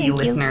 For the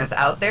listeners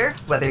out there,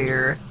 whether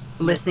you're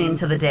listening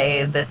to the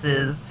day this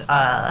is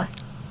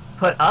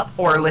put up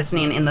or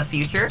listening in the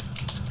future,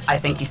 I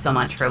thank you so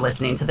much for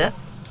listening to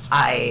this.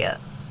 I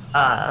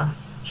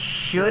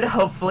should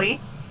hopefully,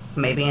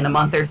 maybe in a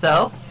month or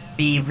so,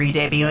 be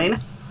re-debuting.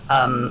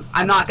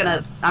 I'm not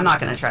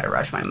gonna try to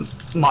rush my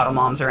model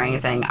moms or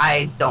anything.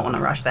 I don't want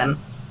to rush them.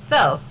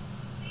 So,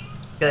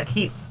 I'm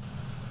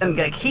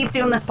gonna keep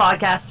doing this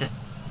podcast just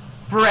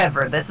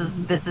forever. This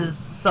is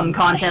some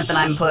content that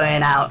I'm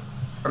putting out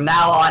from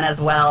now on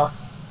as well.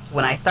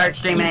 When I start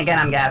streaming again,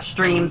 I'm gonna have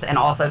streams and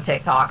also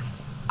TikToks.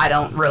 I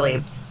don't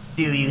really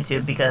do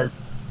YouTube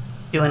because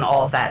doing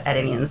all of that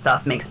editing and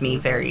stuff makes me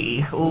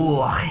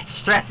it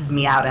stresses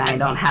me out, and I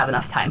don't have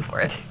enough time for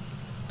it.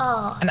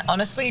 Oh. And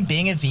honestly,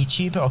 being a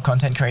VTuber or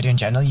content creator in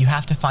general, you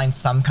have to find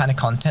some kind of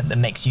content that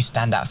makes you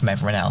stand out from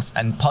everyone else.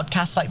 And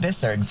podcasts like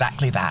this are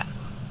exactly that.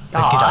 So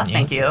good on you.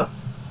 Thank you.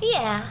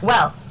 Yeah.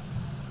 Well,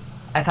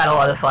 I've had a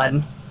lot of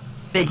fun.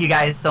 Thank you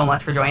guys so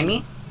much for joining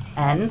me.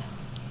 And,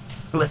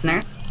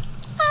 listeners,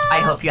 I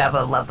hope you have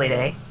a lovely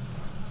day.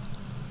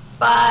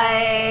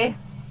 Bye.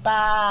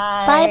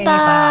 Bye.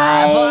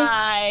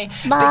 Bye-bye.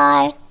 Bye.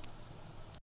 Bye.